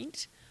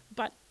point,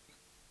 but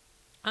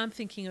I'm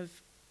thinking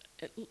of,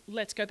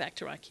 let's go back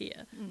to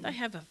IKEA. They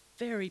have a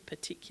very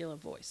particular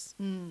voice.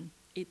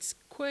 It's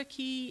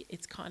quirky,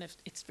 it's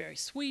very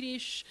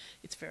Swedish,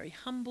 it's very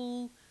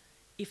humble.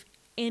 If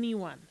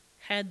anyone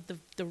had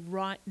the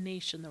right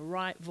niche and the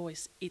right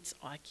voice, it's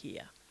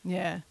IKEA.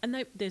 Yeah.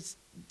 And there's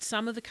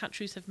some of the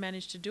countries have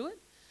managed to do it.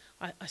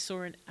 I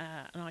saw an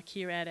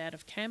IKEA ad out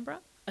of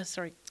Canada.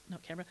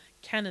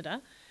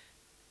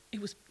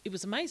 It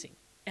was amazing,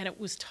 and it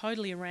was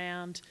totally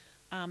around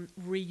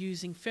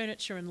reusing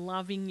furniture and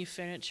loving your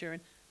furniture,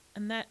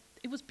 and that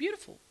it was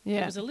beautiful.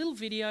 Yeah. It was a little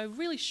video,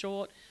 really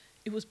short.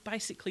 It was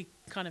basically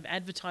kind of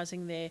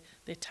advertising their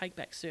take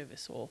back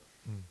service or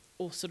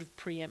sort of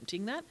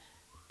preempting that,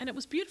 and it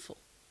was beautiful.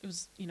 It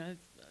was, you know,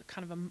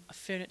 kind of a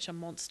furniture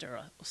monster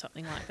or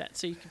something like that.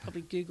 So you could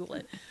probably Google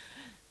it,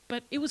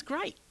 but it was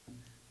great.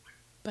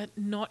 But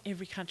not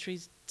every country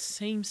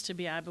seems to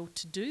be able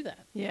to do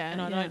that. Yeah, and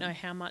I don't know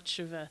how much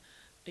of a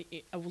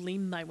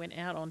limb they went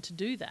out on to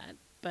do that.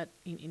 But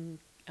in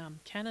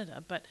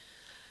Canada, but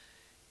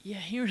yeah,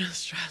 here in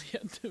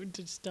Australia, they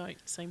just don't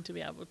seem to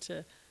be able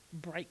to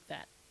break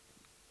that.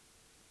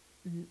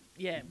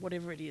 Yeah,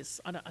 whatever it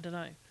is, I don't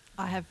know.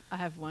 I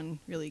have one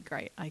really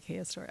great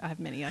IKEA story. I have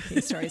many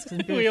IKEA stories because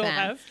I'm a big We all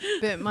fan.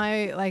 have. But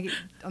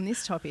on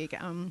this topic,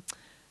 it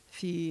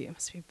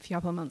must be a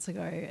couple of months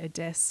ago, an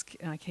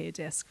IKEA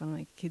desk, one of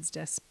my kids'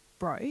 desks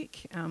broke,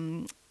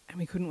 and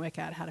we couldn't work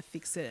out how to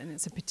fix it. And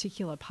it's a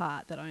particular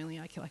part that only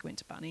IKEA, like went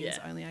to Bunnings,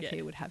 only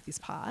IKEA would have this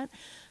part.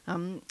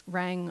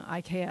 Rang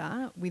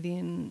IKEA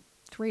within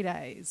 3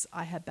 days.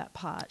 I had that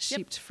part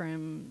shipped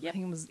from, I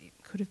think it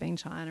could have been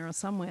China or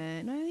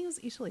somewhere. No, I think it was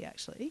Italy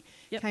actually.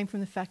 Came from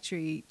the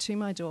factory to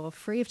my door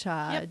free of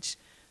charge.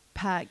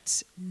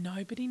 Packed.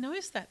 Nobody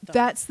knows that though.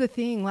 That's the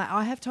thing. Like,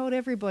 I have told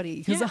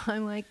everybody because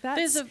I'm like,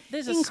 that's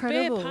there's a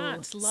incredible. spare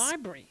parts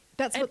library.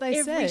 That's what they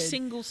said. Every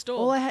single store.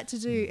 All I had to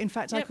do, in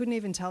fact, I couldn't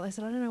even tell. They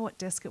said, I don't know what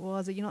desk it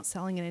was. Or you're not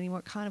selling it anymore.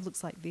 It kind of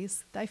looks like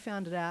this. They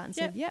found it out and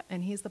said, yep,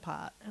 and here's the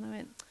part. And I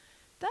went,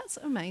 that's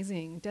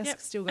amazing.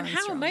 Desk's still going And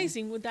how strong.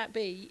 amazing would that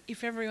be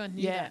if everyone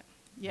knew that?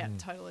 Yeah,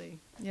 totally.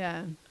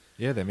 Yeah.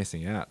 Yeah, they're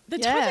missing out. They're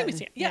totally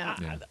missing it.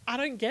 Yeah, I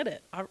don't get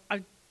it.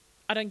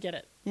 I don't get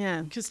it.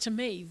 Yeah. Because to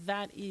me,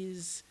 that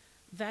is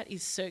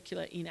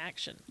circular in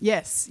action.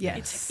 Yes.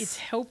 It's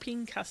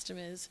helping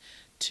customers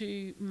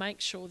to make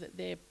sure that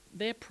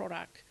their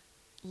product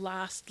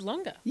lasts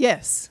longer.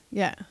 Yes.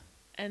 Yeah.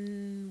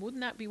 And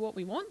wouldn't that be what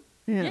we want?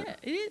 Yeah.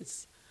 It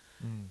is.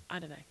 I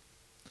don't know.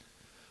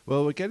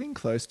 Well, we're getting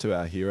close to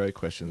our hero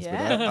questions, but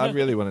I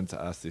really wanted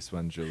to ask this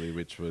one, Julie,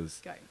 which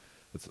was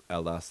it's our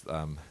last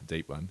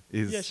deep one.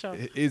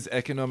 Is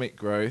economic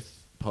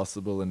growth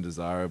possible and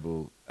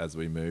desirable as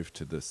we move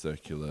to the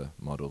circular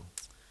model?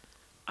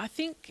 I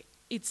think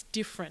it's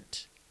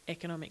different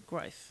economic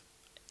growth.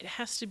 It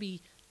has to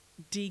be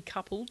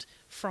decoupled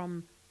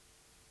from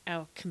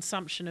our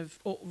consumption of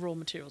raw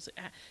materials.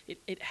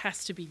 It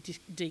has to be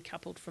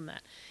decoupled from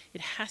that.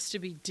 It has to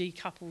be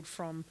decoupled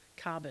from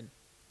carbon.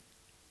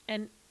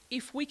 And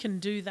if we can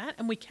do that,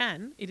 and we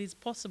can, it is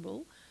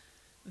possible,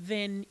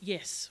 then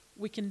yes,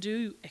 we can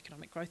do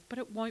economic growth, but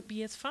it won't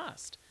be as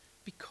fast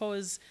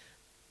because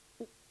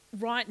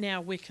right now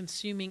we're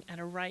consuming at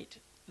a rate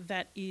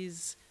that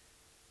is,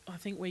 I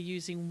think we're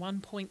using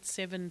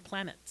 1.7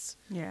 planets.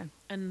 Yeah.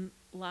 And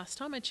last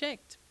time I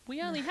checked, we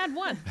only had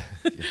one.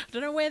 I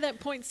don't know where that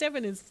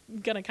 0.7 is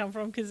going to come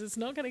from because it's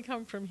not going to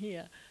come from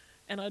here.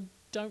 And I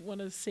don't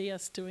want to see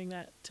us doing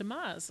that to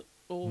Mars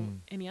or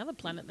any other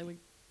planet that we're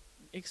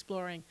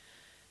exploring.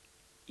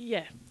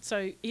 Yeah, so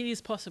it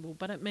is possible,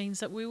 but it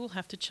means that we will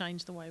have to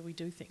change the way we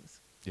do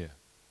things. Yeah.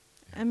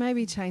 And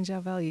maybe change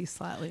our values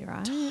slightly,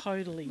 right?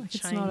 Totally Like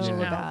change it's not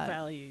all our about-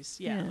 values.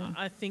 Yeah,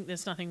 I think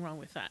there's nothing wrong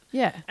with that.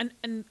 Yeah.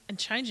 And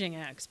changing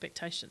our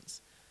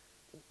expectations.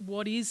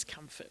 What is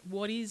comfort?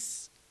 What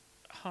is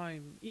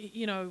home?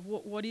 You know,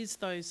 what is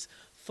those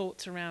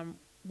thoughts around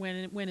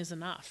when is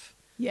enough?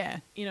 Yeah.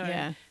 You know,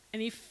 Yeah.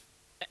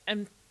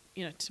 and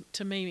you know,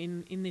 to me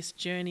in this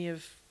journey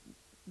of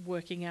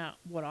working out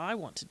what I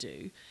want to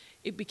do,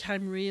 it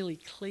became really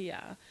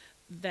clear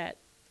that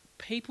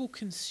people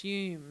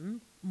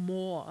consume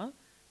more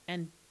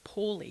and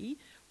poorly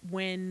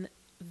when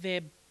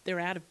they're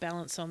out of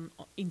balance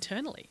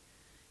internally.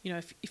 You know,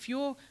 if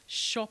you're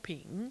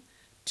shopping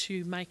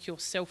to make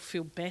yourself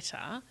feel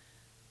better,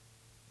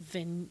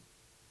 then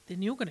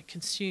you're going to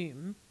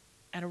consume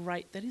at a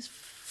rate that is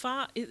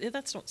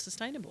that's not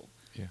sustainable.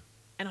 Yeah.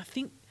 And I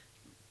think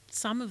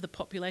some of the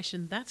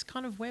population, that's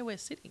kind of where we're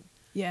sitting.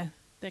 Yeah.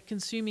 They're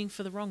consuming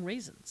for the wrong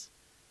reasons.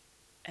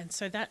 And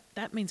so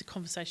that means a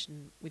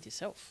conversation with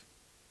yourself.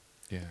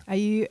 Yeah. Are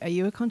you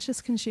a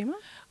conscious consumer?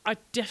 I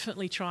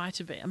definitely try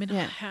to be. I mean,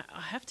 Yeah.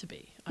 I have to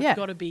be. Yeah. I've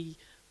got to be.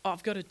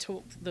 I've got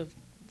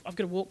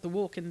to walk the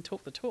walk and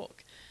talk the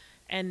talk.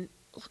 And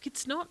look,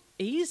 it's not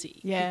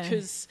easy. Yeah.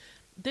 Because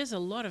there's a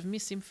lot of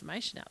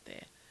misinformation out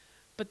there.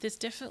 But there's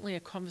definitely a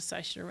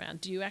conversation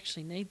around, do you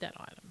actually need that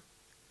item?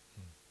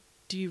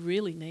 Do you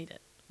really need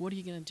it? What are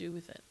you going to do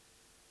with it?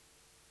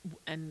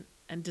 And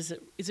is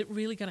it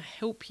really going to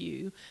help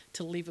you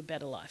to live a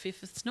better life?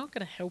 If it's not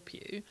going to help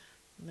you,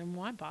 then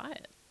why buy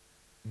it?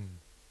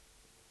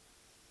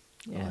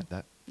 Yeah. I like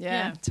that.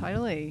 Yeah,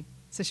 totally.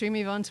 So should we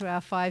move on to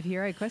our 5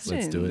 hero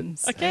questions? do it.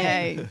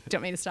 Okay. Do you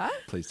want me to start?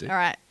 Please do. All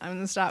right. I'm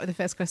going to start with the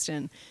first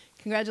question.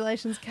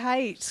 Congratulations,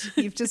 Kate.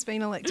 You've just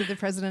been elected the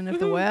president of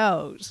the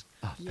world.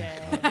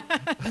 Yeah.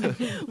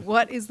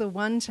 What is the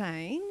one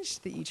change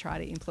that you try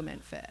to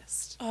implement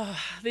first? Oh,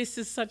 this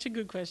is such a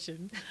good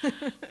question.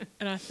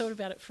 And I thought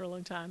about it for a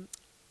long time.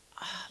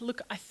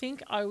 Look, I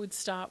think I would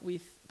start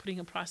with putting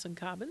a price on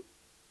carbon.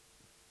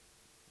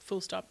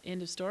 Full stop,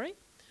 end of story.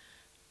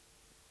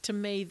 To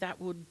me,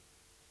 that would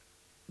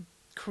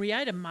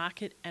create a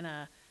market and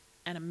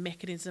a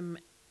mechanism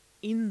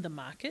in the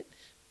market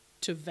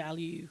to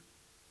value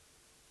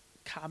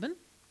carbon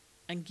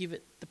and give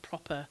it the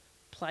proper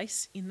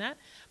place in that.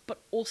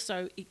 But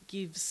also it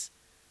gives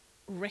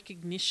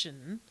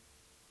recognition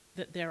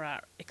that there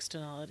are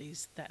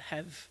externalities that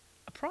have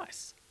a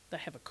price, they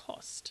have a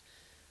cost,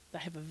 they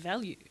have a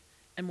value,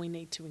 and we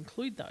need to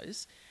include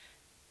those.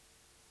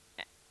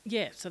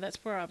 Yeah, so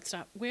that's where I would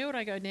start. Where would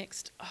I go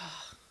next?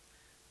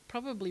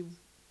 Probably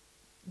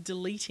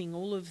deleting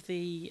all of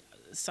the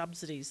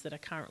subsidies that are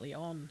currently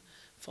on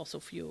fossil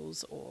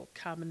fuels or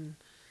carbon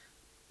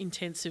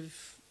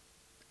intensive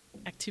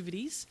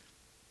activities.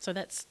 So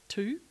that's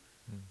 2.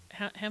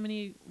 How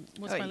many?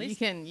 What's my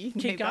list? You can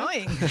keep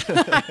going.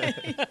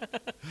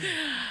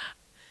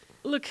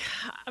 Look,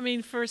 I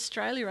mean, for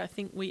Australia, I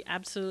think we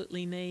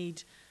absolutely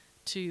need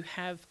to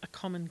have a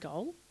common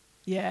goal.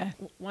 Yeah.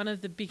 One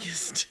of the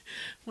biggest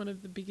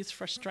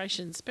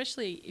frustrations,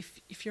 especially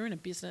if you're in a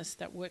business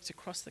that works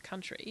across the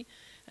country,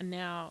 and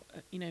now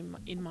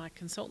in my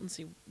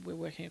consultancy we're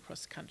working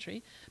across the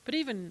country, but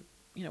even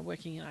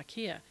working in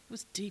IKEA, it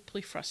was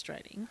deeply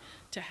frustrating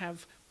to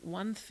have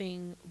one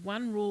thing,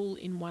 one rule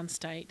in one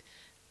state,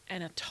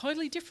 and a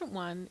totally different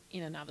one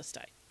in another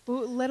state.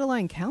 Well, let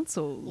alone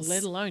councils.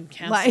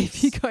 Like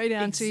if you go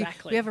down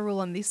Exactly. to, we have a rule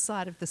on this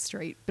side of the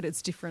street, but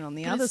it's different on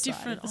the other side. It's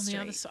different of the on street.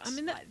 the other side. I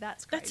mean,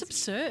 that's crazy. that's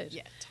absurd.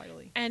 Yeah,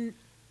 totally. And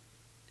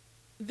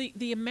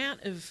the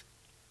amount of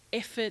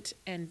effort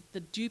and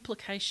the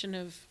duplication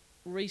of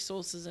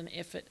resources and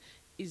effort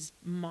is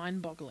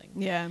mind-boggling.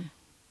 Yeah.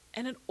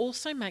 And it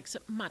also makes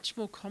it much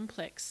more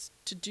complex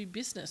to do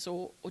business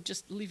or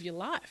just live your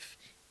life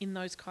in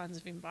those kinds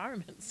of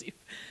environments. If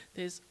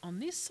there's on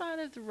this side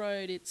of the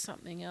road, it's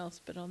something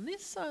else, but on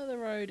this side of the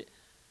road,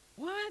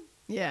 what?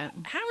 Yeah.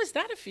 How is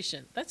that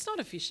efficient? That's not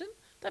efficient.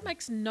 That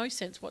makes no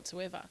sense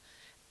whatsoever.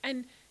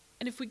 And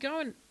if we go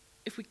and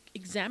if we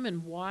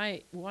examine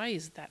why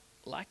is that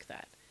like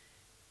that,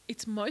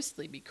 it's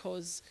mostly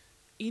because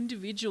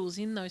individuals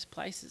in those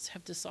places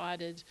have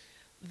decided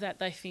that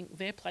they think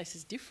their place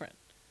is different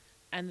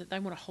and that they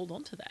want to hold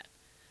on to that.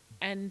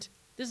 And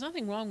there's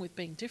nothing wrong with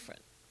being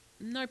different.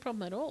 No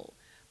problem at all.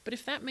 But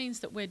if that means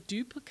that we're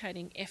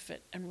duplicating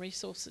effort and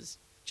resources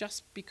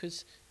just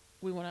because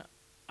we want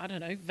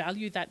to,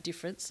 value that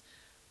difference,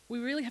 we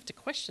really have to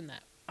question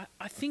that.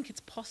 I think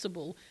it's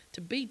possible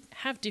to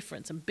have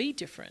difference and be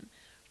different,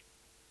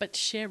 but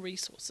share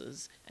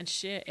resources and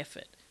share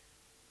effort,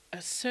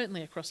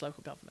 certainly across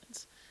local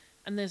governments.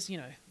 And there's,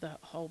 the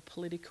whole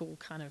political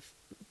kind of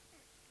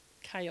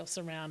chaos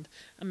around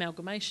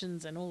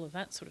amalgamations and all of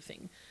that sort of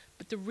thing.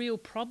 But the real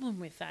problem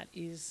with that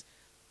is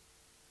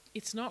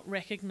it's not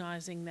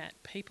recognising that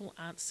people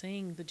aren't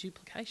seeing the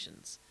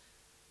duplications.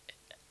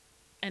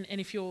 And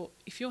if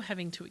you're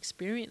having to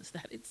experience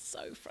that, it's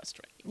so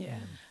frustrating. Yeah.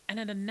 And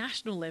at a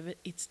national level,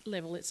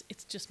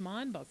 it's just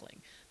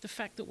mind-boggling. The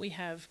fact that we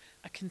have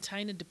a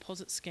container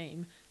deposit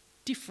scheme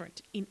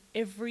different in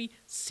every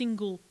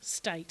single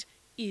state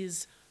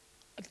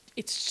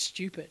it's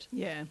stupid.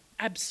 Yeah.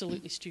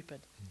 Absolutely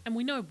stupid. And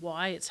we know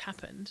why it's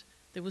happened.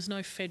 There was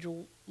no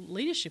federal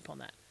leadership on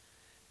that.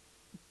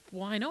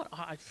 Why not?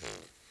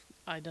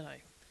 I don't know.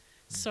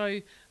 So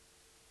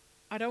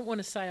I don't want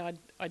to say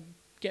I'd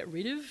get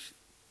rid of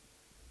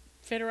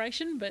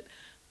federation, but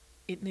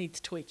it needs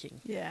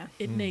tweaking. Yeah.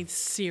 It needs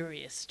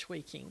serious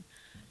tweaking.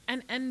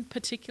 And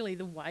particularly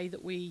the way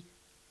that we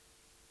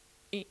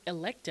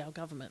elect our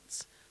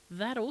governments,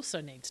 that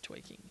also needs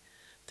tweaking.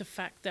 The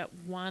fact that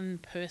one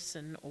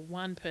person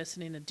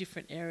in a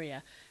different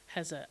area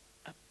has a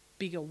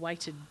bigger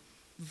weighted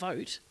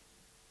vote.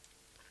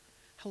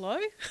 Hello?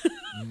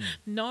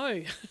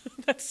 No,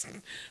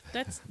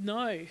 That's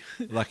no.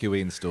 Lucky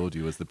we installed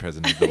you as the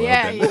president of the world.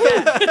 Yeah,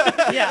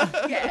 then.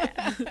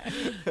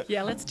 yeah.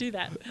 Yeah, let's do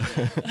that.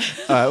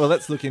 All right, well,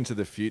 let's look into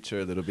the future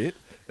a little bit.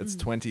 It's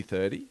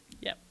 2030.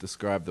 Yep.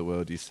 Describe the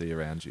world you see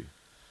around you.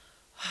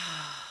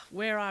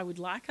 Where I would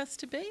like us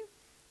to be,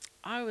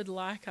 I would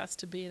like us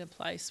to be in a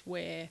place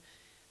where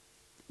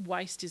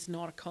waste is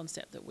not a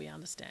concept that we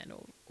understand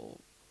or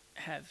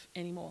have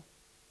anymore.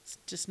 It's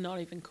just not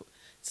even.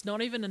 It's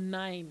not even a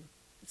name.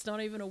 It's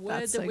not even a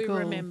word That's that so we cool.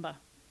 remember.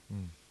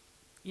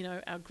 You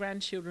know, our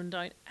grandchildren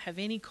don't have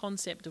any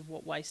concept of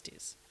what waste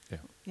is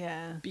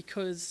Yeah.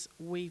 because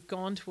we've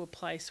gone to a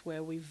place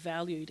where we've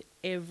valued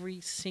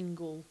every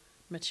single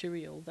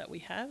material that we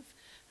have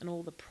and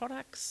all the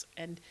products,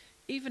 and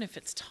even if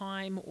it's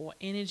time or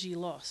energy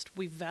lost,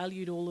 we've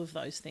valued all of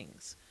those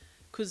things.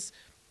 Because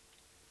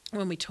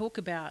when we talk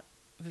about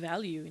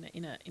value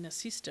in a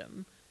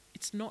system,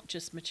 it's not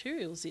just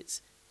materials,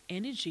 it's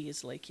energy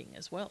is leaking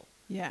as well.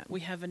 Yeah.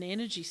 We have an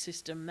energy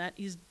system that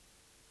is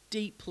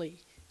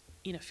deeply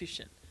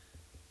inefficient,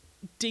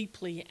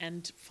 deeply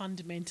and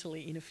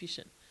fundamentally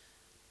inefficient.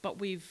 But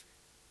we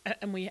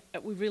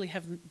really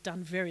haven't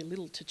done very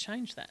little to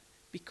change that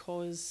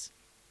because,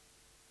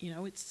 you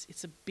know,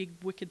 it's a big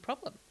wicked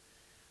problem.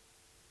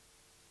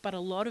 But a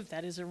lot of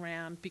that is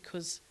around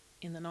because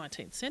in the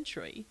 19th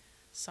century,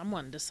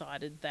 someone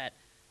decided that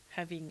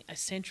having a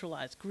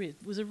centralised grid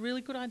was a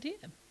really good idea.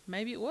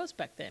 Maybe it was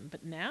back then,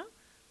 but now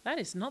that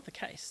is not the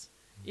case.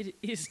 It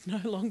is no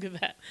longer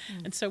that.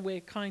 And so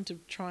we're kind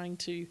of trying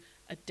to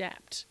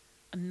adapt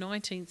a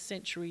 19th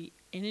century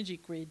energy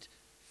grid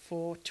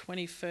for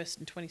 21st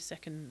and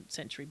 22nd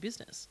century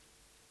business.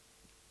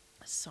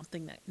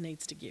 Something that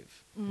needs to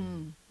give.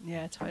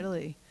 Yeah,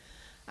 totally.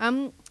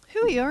 Who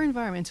are your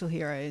environmental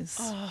heroes?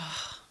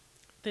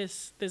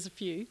 There's a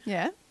few.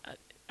 Yeah.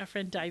 Our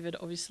friend David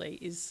obviously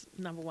is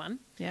number one.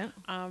 Yeah.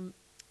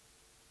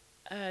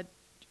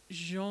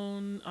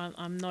 Jean,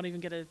 I'm not even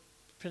going to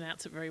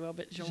pronounce it very well,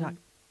 but Jean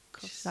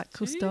Jacques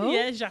Cousteau.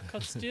 Yeah, Jacques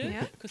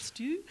Cousteau.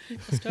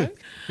 Cousteau.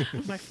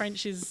 My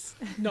French is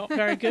not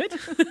very good.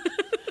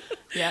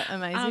 Yeah,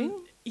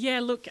 amazing.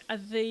 Yeah, look,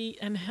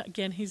 and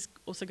again, he's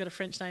also got a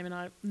French name, and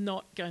I'm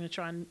not going to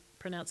try and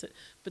pronounce it,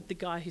 but the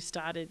guy who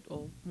started,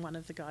 or one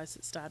of the guys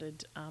that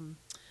started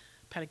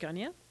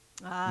Patagonia.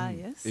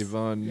 Yes.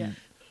 Yvonne. Yeah.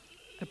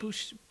 A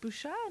Bouchard?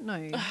 No.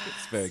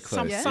 It's very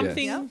close.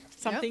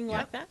 Something Yeah.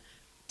 like that.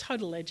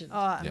 Total legend.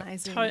 Oh,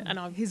 amazing.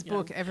 And his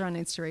book, everyone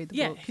needs to read the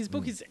book. Yeah, his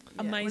book is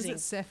amazing.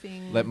 Was it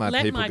Surfing? Let my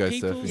people go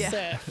surfing.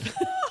 surf.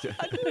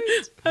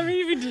 I mean,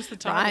 even just the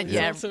title. Ryan, is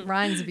yeah, awesome.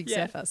 Ryan's a big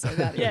Yeah. surfer, so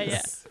that Yeah,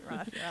 is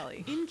right up your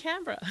alley. In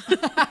Canberra.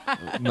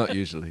 Not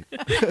usually.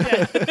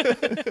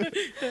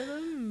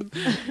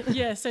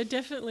 Yeah, so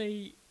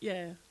definitely,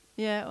 yeah.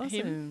 Yeah,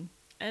 awesome.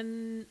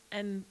 Him.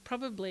 And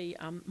probably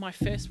my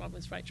first one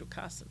was Rachel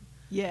Carson,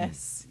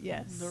 Yes,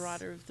 yes. the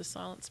writer of The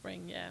Silent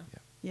Spring, yeah.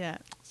 Yeah,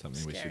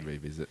 Something we should Scary.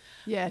 revisit.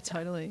 yeah,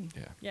 totally.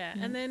 Yeah. Yeah,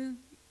 and then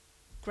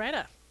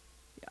Greta.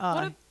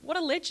 Oh, What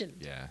a legend.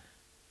 Yeah.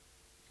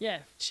 Yeah,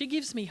 she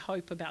gives me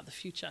hope about the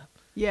future,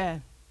 yeah,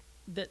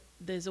 that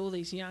there's all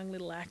these young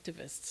little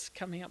activists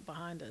coming up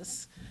behind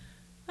us.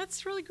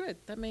 That's really good.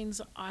 That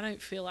means I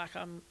don't feel like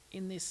I'm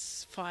in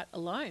this fight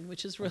alone,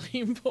 which is really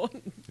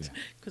important Yeah.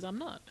 because I'm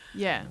not.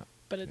 yeah,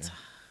 But it's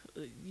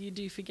you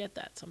do forget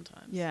that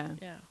sometimes. Yeah.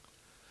 Yeah.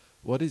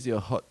 What is your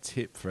hot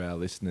tip for our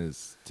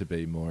listeners to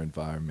be more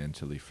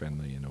environmentally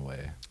friendly and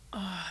aware?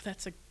 Oh,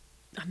 that's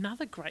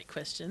another great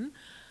question.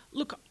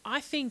 Look, I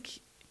think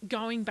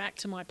going back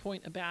to my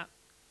point about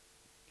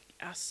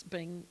us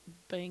being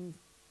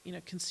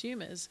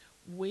consumers,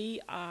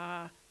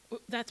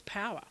 that's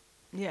power.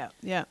 yeah,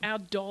 yeah. Our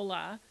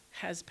dollar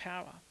has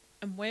power,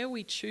 and where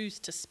we choose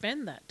to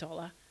spend that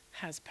dollar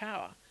has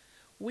power.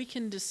 We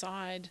can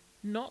decide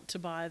not to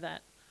buy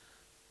that,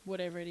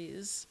 whatever it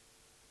is,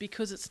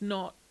 because it's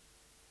not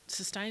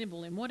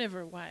sustainable in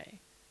whatever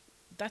way.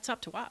 That's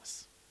up to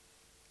us.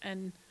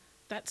 And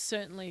that's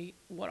certainly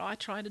what I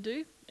try to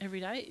do every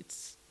day.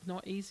 It's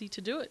not easy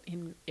to do it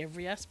in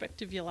every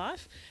aspect of your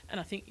life. And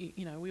I think,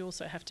 we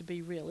also have to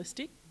be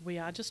realistic. We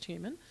are just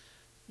human.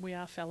 We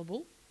are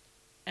fallible.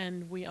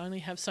 And we only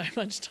have so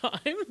much time.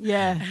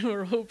 Yeah. And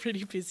we're all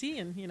pretty busy.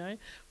 And,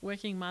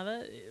 working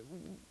mother,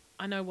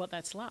 I know what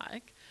that's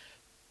like.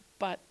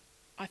 But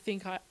I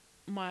think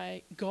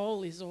my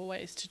goal is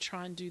always to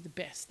try and do the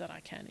best that I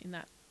can in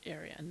that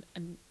area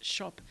and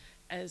shop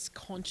as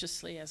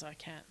consciously as I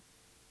can.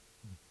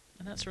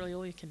 And that's really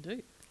all you can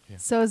do. Yeah.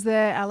 So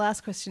our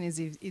last question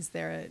is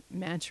there a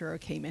mantra or a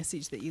key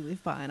message that you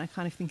live by? And I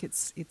kind of think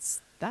it's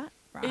that,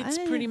 right? It's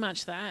pretty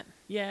much that.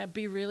 Yeah,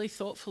 be really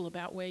thoughtful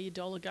about where your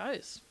dollar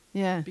goes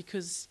Yeah.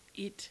 because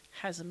it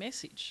has a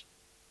message.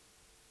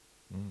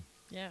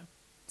 Yeah.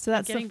 So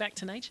that's Getting back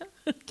to nature.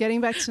 getting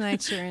back to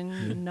nature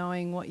and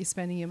knowing what you're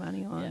spending your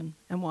money on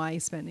and why you're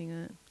spending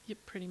it. Yep,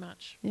 pretty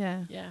much.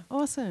 Yeah. Yeah.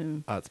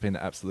 Awesome. It's been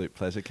an absolute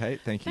pleasure, Kate.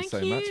 Thank you Thank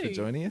so much for you.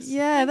 joining us.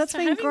 Yeah, Thanks that's for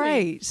been having me.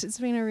 great. It's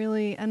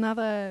been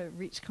another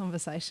rich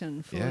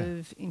conversation full Yeah.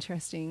 of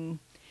interesting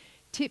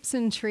tips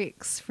and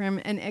tricks from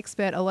an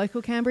expert, a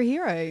local Canberra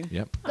hero.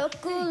 Yep.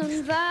 Local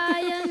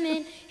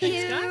environment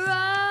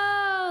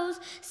heroes,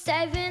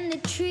 saving the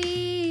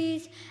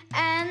trees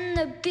and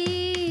the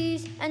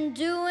bees and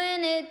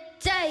doing it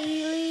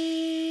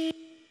daily.